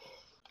score. They got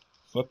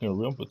fucking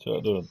rim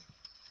protector.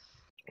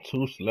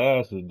 2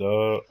 slashes,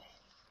 dog.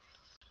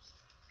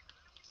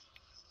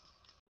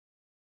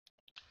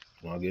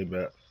 When I get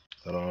back.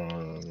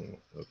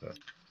 Okay.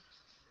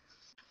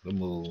 Good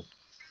move.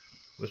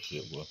 Good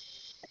shit, boy.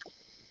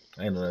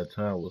 I ain't know that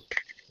time was.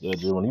 Yeah,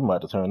 Jordan, he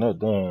might have turned that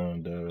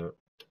down, dog.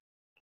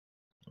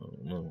 I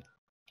don't know.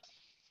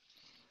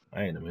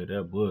 I ain't even hit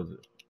that buzzer.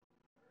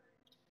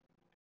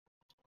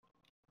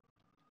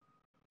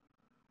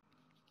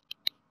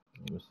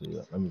 Let me see.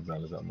 Let me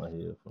balance out my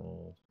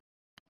headphones.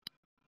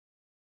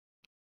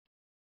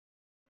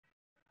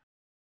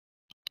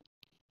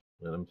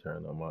 Yeah, let me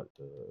turn on my.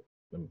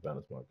 Let me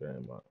balance my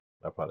game out.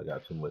 I probably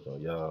got too much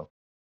on y'all.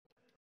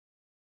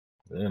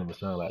 Then it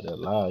sound like that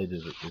loud.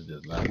 It's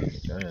just loud in the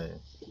game.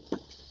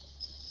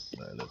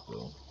 All right, let's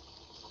go.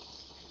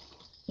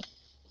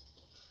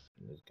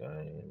 This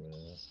game,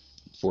 man.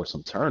 For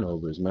some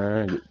turnovers,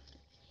 man.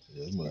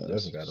 Yeah, we most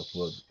definitely got to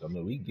force. I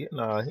mean, we getting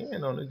our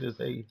hand on it. Just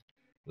they,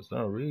 for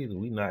some reason,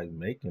 we not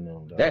making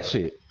them, That dog.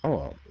 shit.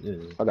 Oh,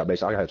 Yeah. I got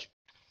base. I got you.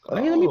 Oh,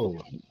 let me.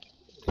 Oh,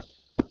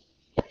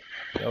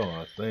 that's what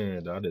I'm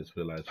saying. Dog. I just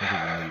feel like some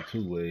people need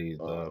two ways,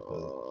 dog.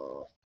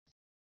 'Cause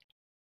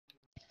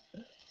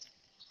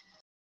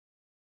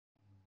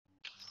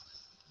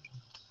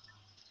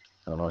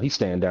I don't know. He's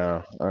staying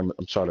down. I'm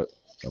trying to.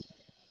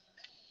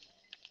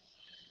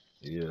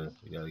 yeah,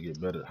 you gotta get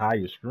better,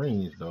 higher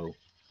screens though.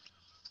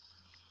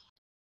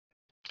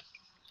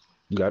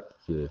 You got.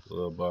 Yeah.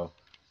 Boy.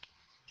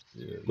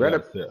 Yeah, you Grab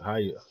gotta it. set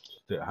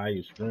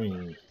higher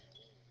screens.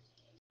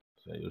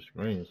 Set your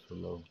screens too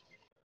low.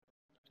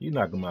 He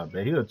knocking my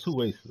bad. He a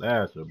two-way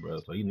slasher, bro.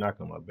 So he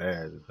knocking my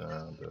badges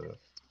down, dog.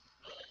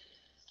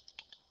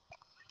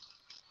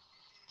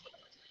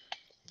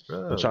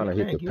 I'm Bro, trying we to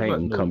hit the can't give paint up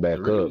and no come back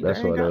up. three. They That's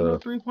ain't what. got no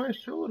 3-point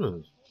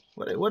shooters.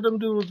 What them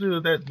dudes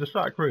is that the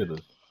shot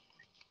creators?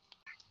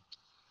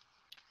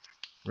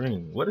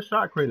 Ring. What the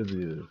shot creators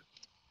is?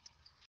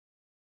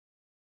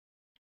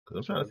 Cause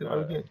I'm trying to see why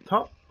we can't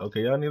talk.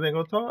 Okay, y'all niggas ain't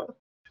gonna talk.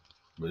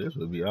 But this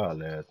would be our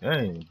last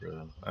game,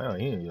 bro. I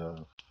ain't hearing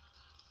y'all.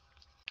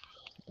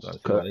 Trying to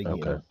see why Cut. they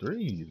getting Okay. them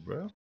threes,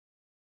 bro.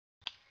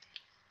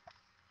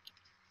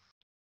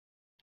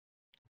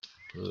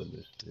 Good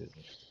this shit.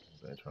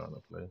 They ain't trying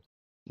to play.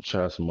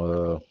 Try some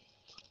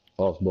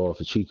off ball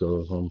for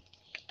Chico or something.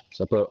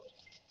 Step up.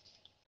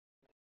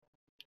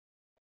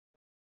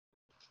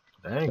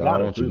 They ain't I got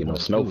don't a want you to get no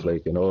 3-point shooter.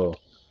 snowflake and all.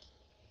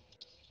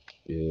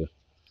 Yeah.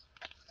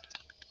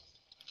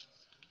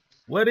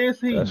 What is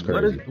he? That's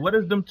What is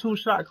crazy. them two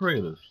shot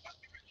creators?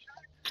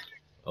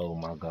 Oh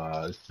my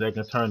god.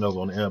 Second turnover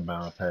on the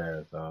inbound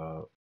pass,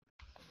 dog.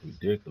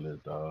 Ridiculous,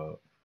 dog.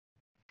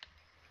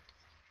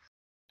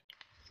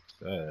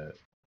 Sad.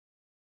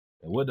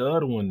 And what the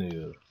other one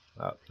is?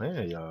 Stop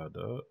playing y'all,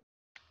 dog.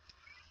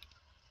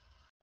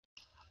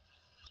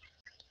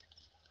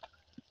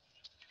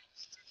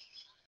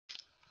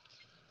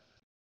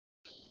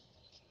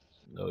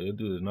 No, your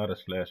dude is not a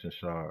slashing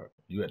sharp.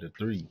 You at the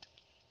 3.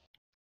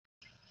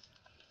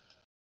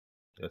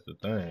 That's the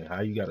thing.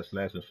 How you got a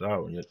slashing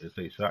sharp when it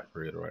say shot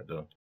creator right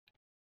there?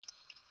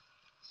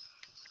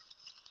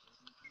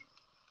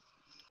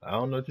 I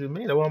don't know what you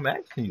mean. That's what I'm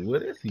asking you.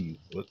 What is he?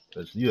 What?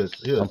 He a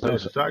I'm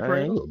slashing shot man,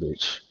 creator? you a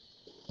bitch.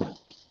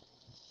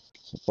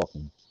 Some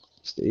fucking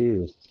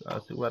still. I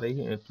see why they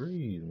hitting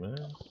threes, man.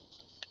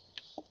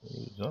 They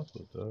need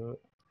jumpers, dog.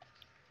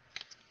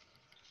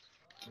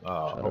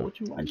 Try Oh,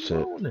 to why you reset.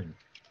 rolling?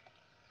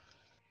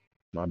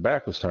 My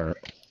back was turned.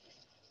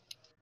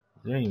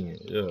 Damn,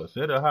 yeah,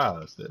 set it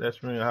high. Set that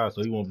screen high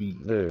so he won't be.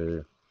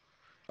 Yeah.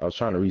 I was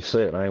trying to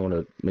reset. I didn't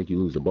want to make you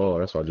lose the ball.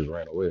 That's why I just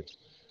ran away.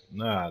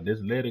 Nah,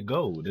 just let it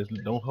go. Just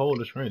don't hold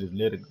the screen. Just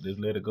let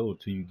it go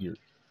till you get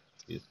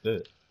it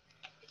set.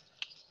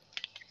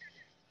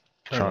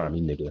 Trying Turnover.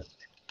 me, nigga.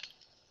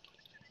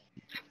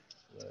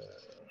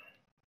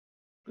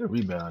 Good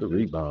rebound, Good G.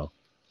 rebound.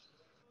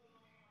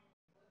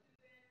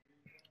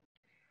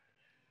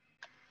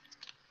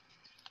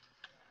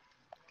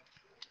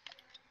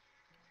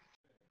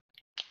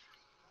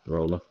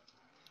 Roller.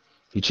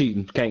 He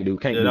cheating. Can't do.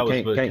 Can't Yeah, do. that was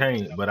Can't. for Can't.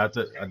 Kane, but I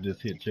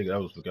just hit chick. I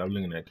was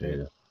looking at Kane.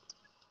 Yeah.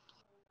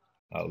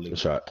 I was Good looking.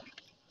 shot.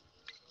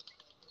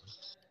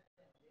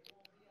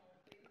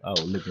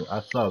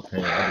 I saw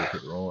Kane. I just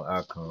hit the wrong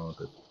icon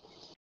because.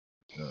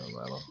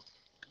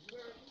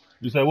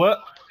 You say what?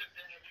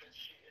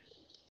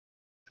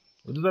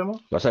 What you say, man?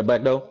 What's that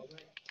back though?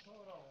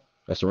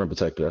 That's the rim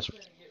protector. That's.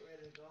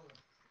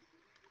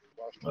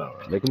 All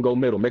right. Make him go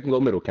middle. Make him go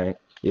middle. Can't.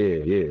 Yeah.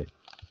 Yeah.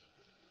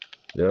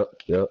 Yep.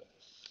 Yep.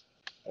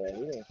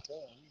 Oh,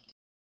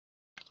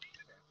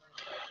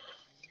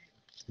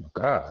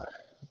 God.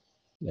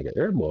 Nigga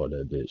airball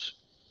that bitch.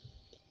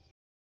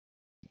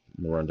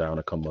 I'm gonna run down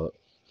and come up.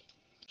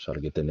 Try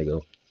to get that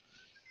nigga.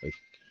 Like,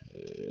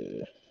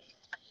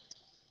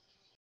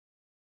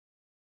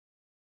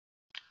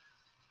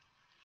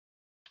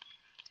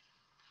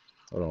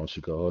 hold on,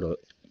 Chico. Hold up.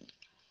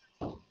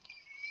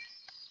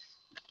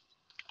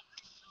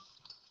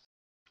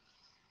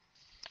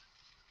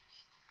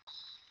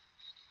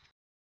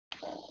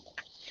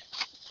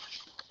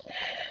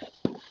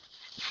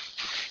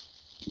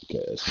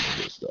 Gas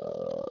nigga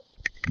stop.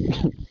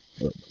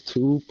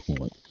 2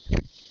 points.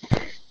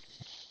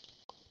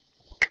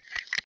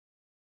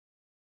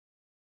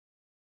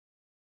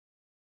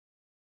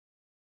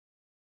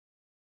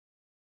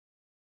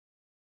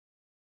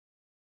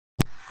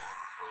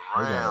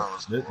 They got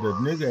Rams, the boy.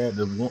 nigga at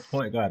the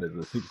point guard is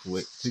a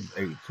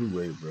 6'8"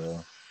 two-way,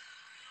 bro.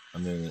 I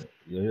mean,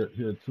 yeah,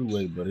 he a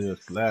two-way, but he a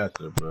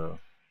slasher, bro.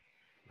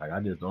 Like, I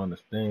just don't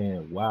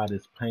understand why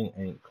this paint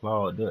ain't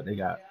clogged up. They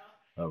got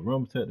a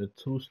rim protector,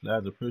 two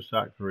slasher, pure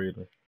shot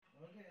creator.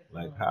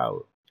 Like,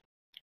 how?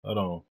 Hold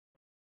on.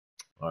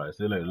 All right,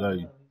 see you later. Love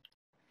you.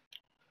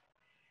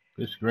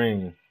 Good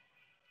screen.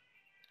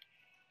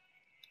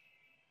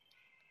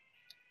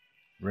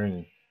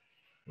 Green.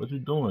 What you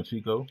doing,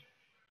 Chico?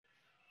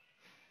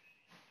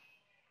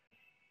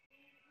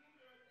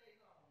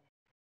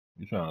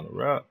 You trying to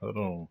rap? Hold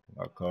on.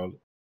 I'll call it.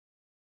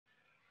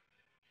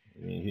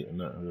 You ain't hitting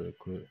nothing real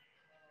quick.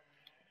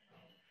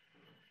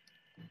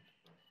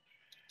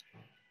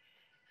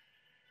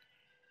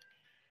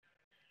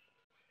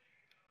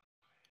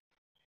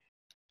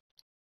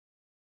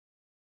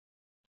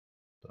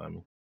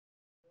 Tommy.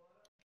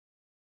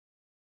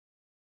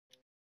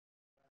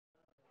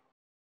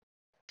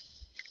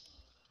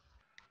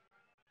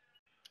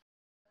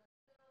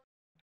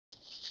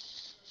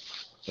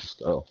 Let's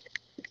go.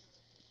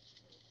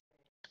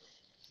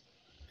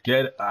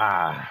 Get it.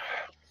 Ah.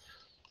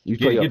 You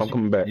play up. I'm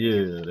coming back.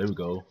 Yeah, there we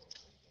go.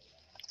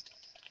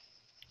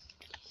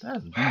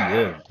 That's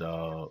BS,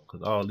 dog.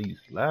 Cause all these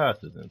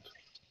slashes in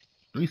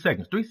 3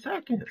 seconds. 3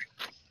 seconds.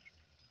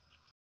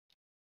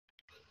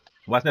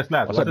 Watch that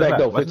slash. Watch Outside that back slash.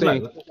 though. Watch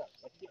that 15.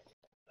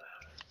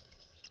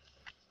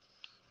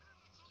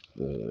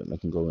 slash.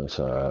 Make him go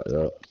inside.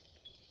 Yep.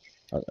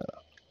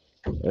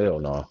 Hell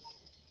no.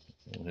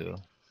 Yeah.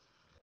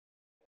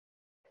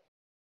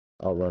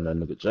 I'll run that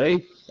nigga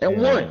Jay.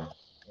 And one.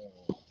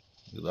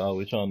 He's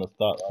always trying to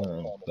stop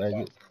something.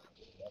 Faggot.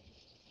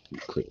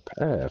 Quick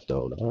path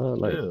though. Dog.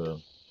 Like, Yeah.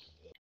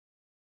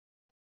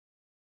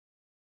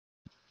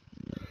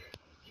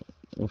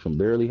 I'm from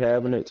barely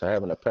having it to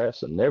having a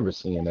pass and never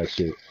seeing that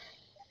shit.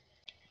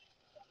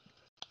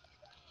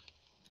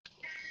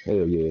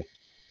 Hell yeah.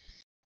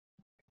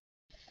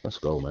 Let's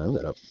go, man.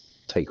 We gotta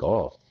take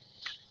off.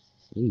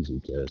 Easy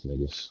ass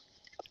niggas.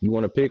 You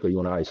want to pick or you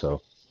want to ISO?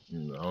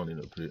 I don't need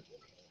no pick.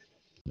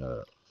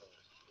 Uh,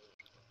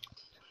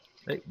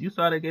 Hey, you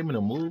saw they gave me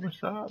the moving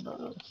shot,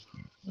 dog?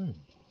 the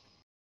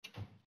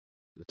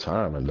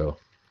timing though.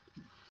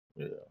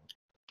 Yeah.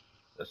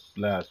 That's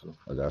slasher.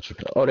 I got you.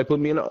 Oh, they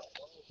put me in up.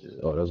 Yeah.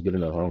 Oh, that's good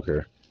enough. I don't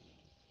care.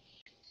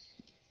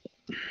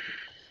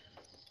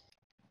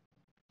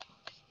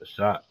 That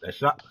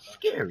shot was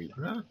scary,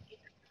 bro.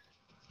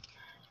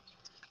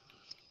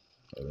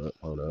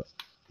 Hold up.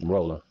 I'm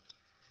rolling.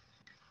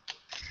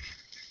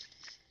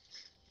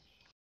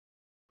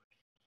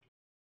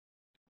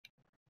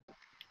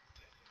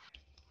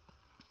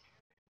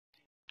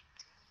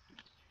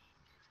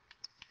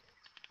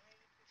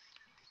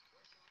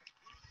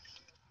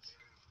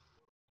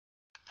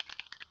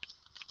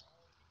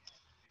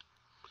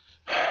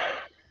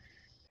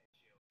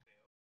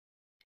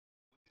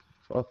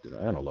 Fuck the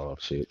analog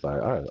shit.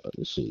 Like,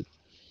 this shit.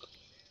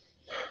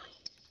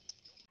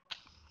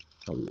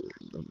 Oh,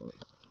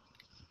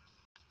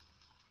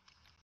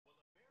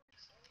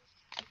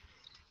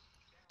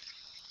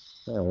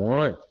 man,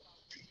 one.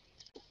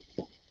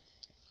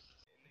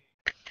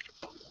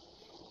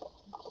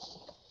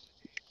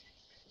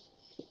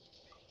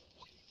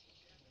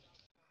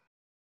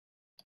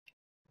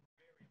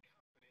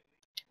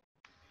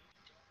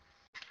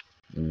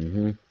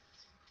 Mm-hmm.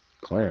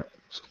 Clamp.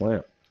 It's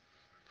clamp.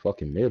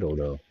 Fucking middle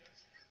though.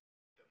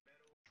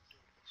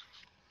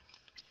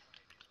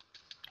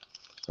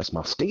 That's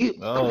my steal.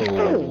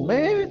 Oh,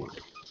 man.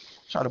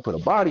 Try to put a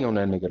body on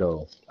that nigga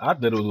though. I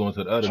thought it was going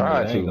to the other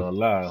Tried nigga. I ain't to. gonna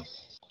lie.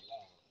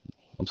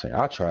 I'm saying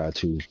I tried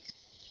to.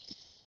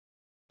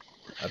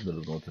 I thought it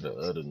was going to the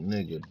other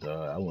nigga,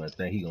 dog. I wouldn't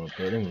think he gonna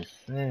throw them in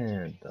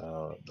sand,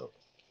 dog.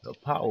 The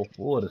power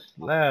for the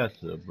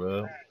slasher,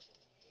 bro.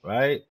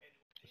 Right?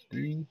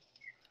 Steve?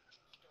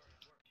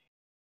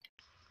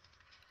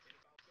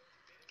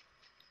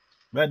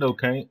 That though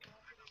can't.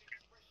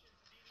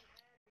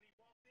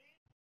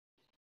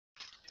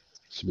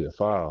 Should be a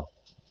foul.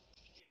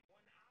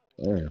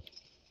 Damn.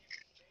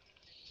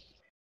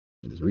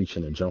 Just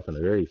reaching and jumping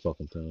at every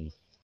fucking thing.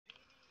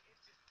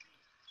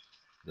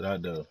 Get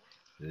out there.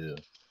 Yeah.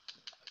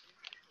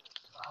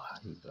 Oh,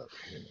 he got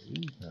in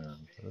the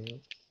rebound, bro.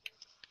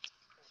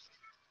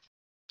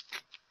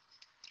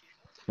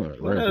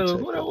 What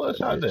that was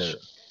shot there?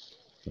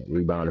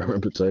 Rebounder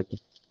rim protector.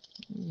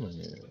 Man.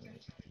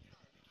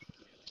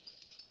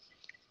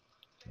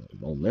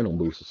 Momentum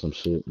boost or some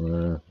shit,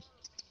 man.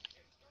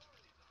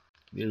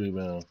 Get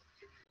rebound.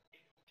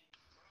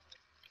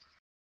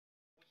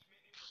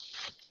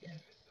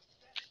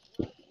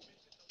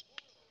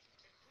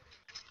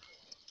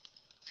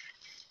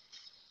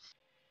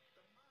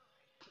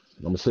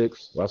 Number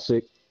 6. Last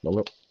 6.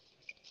 No.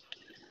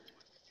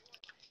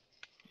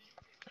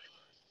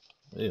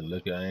 He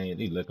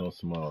look on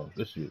small.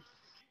 Good shit.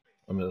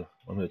 I'm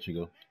here,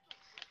 Chico.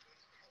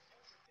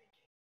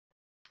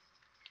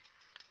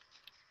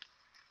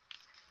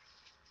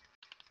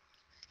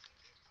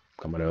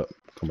 Coming up.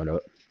 Coming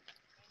up.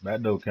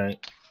 Back door can't.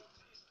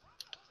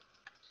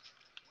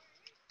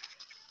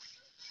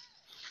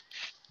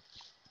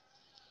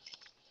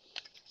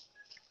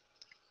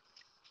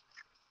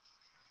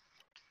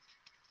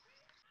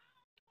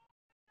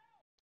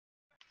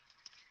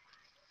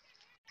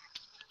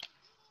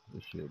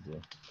 This shit,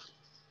 bro.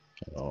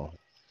 Oh,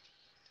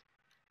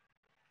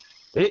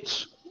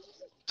 bitch.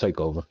 Take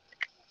over.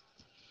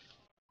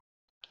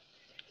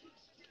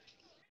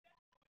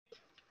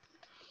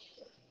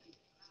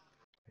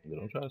 You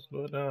don't try to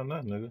slow it down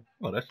now, nigga.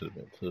 Oh, that should have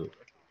been took.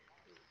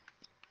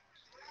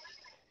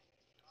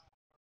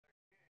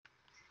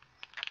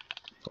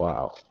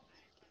 Wow.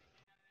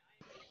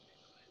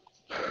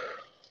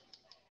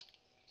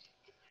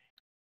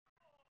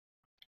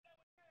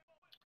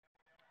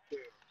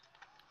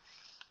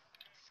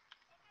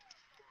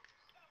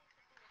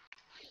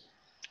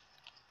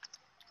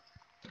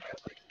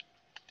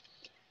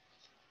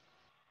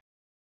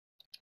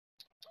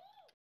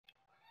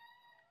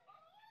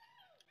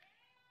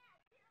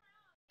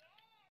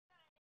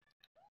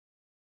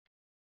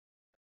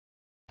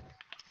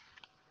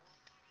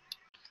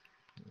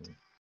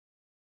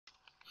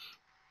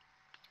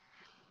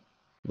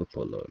 We'll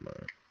pull up,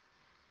 man.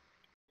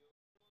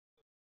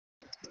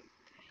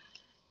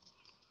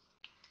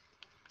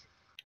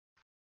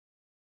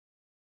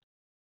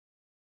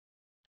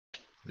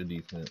 Good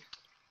defense.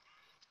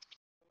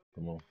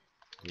 Come on.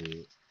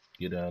 Good.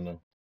 Get down there.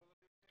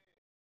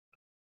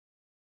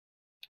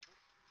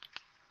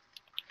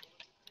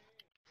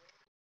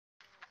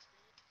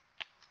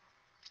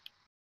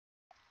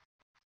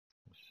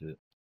 Shit.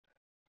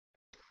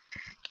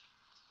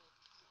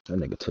 That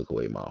nigga took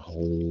away my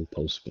whole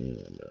post spin,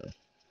 man.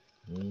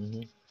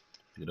 Mm-hmm.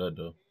 Get up,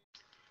 though.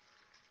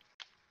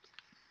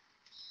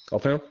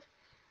 Off him?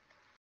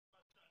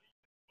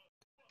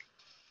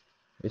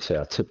 They say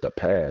I tipped a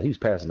pass. He was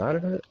passing out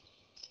of that?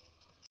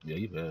 Yeah,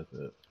 you passed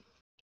that.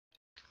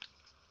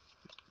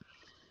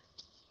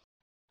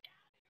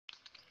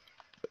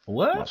 My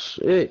What?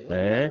 shit,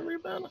 man.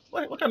 Rebounder?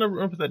 What kind of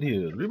rim protector he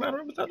is? Rebounder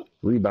rim protector?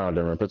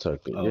 Rebounding and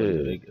protected. Oh,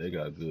 yeah, Yeah. they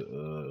got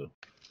good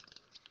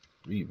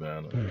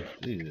rebounder.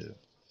 Still.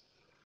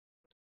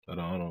 Hold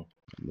on.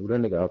 Move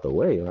that nigga out the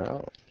way,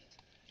 man.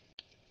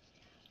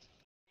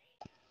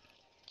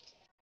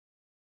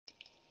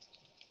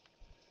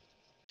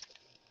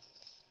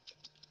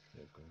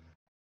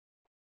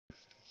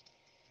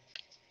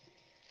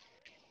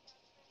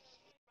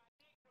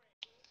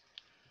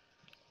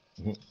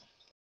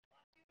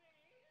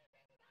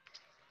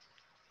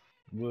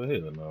 Well,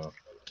 hell no.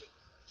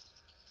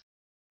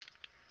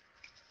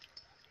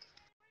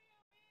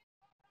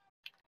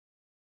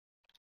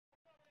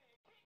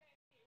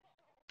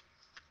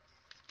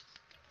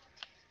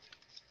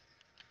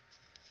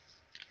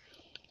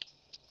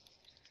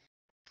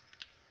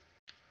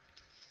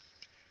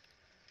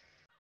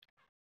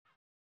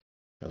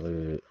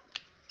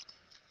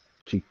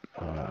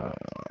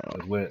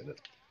 That's wet.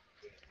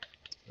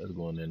 That's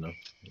going in though.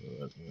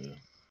 Yeah.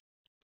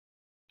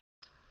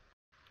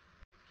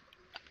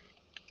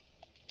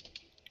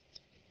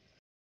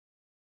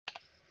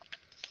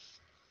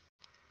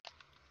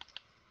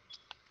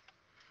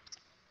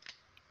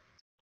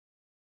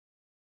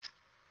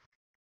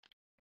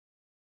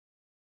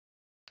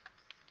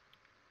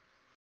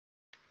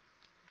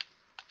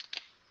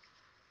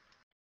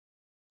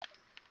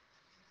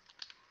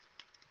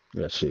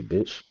 That shit,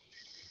 bitch.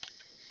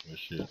 That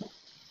shit.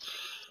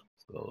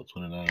 So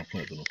 29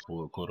 points in the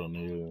fourth quarter on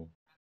there.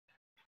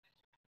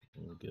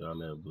 Get all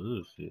that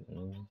bullshit,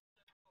 man.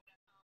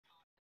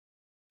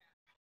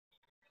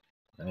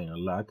 I ain't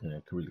gonna lie, I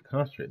couldn't really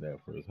concentrate that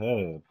first half.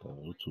 There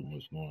was too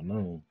much going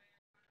on.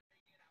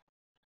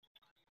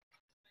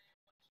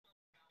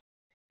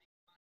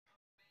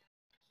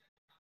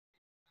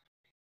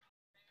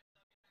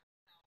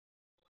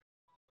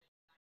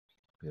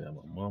 Yeah,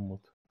 my mama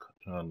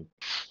trying to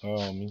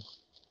call me.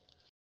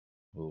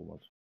 Whole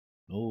bunch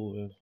of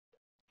noise.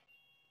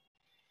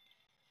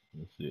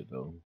 That's it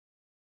though.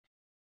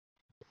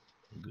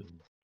 Good.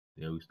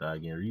 Yeah, we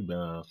started getting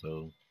rebounds,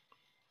 so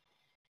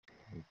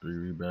 3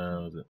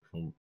 rebounds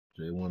from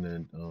J1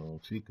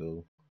 and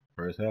Chico.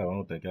 First half, I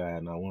don't think I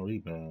had not one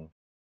rebound.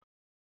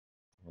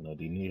 I know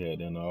D had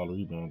done all the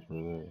rebounds for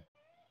that.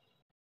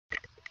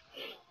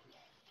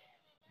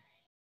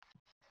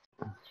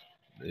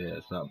 They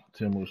had stopped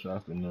 10 more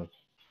shots enough.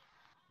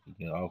 He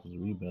can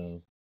offensive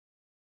rebounds.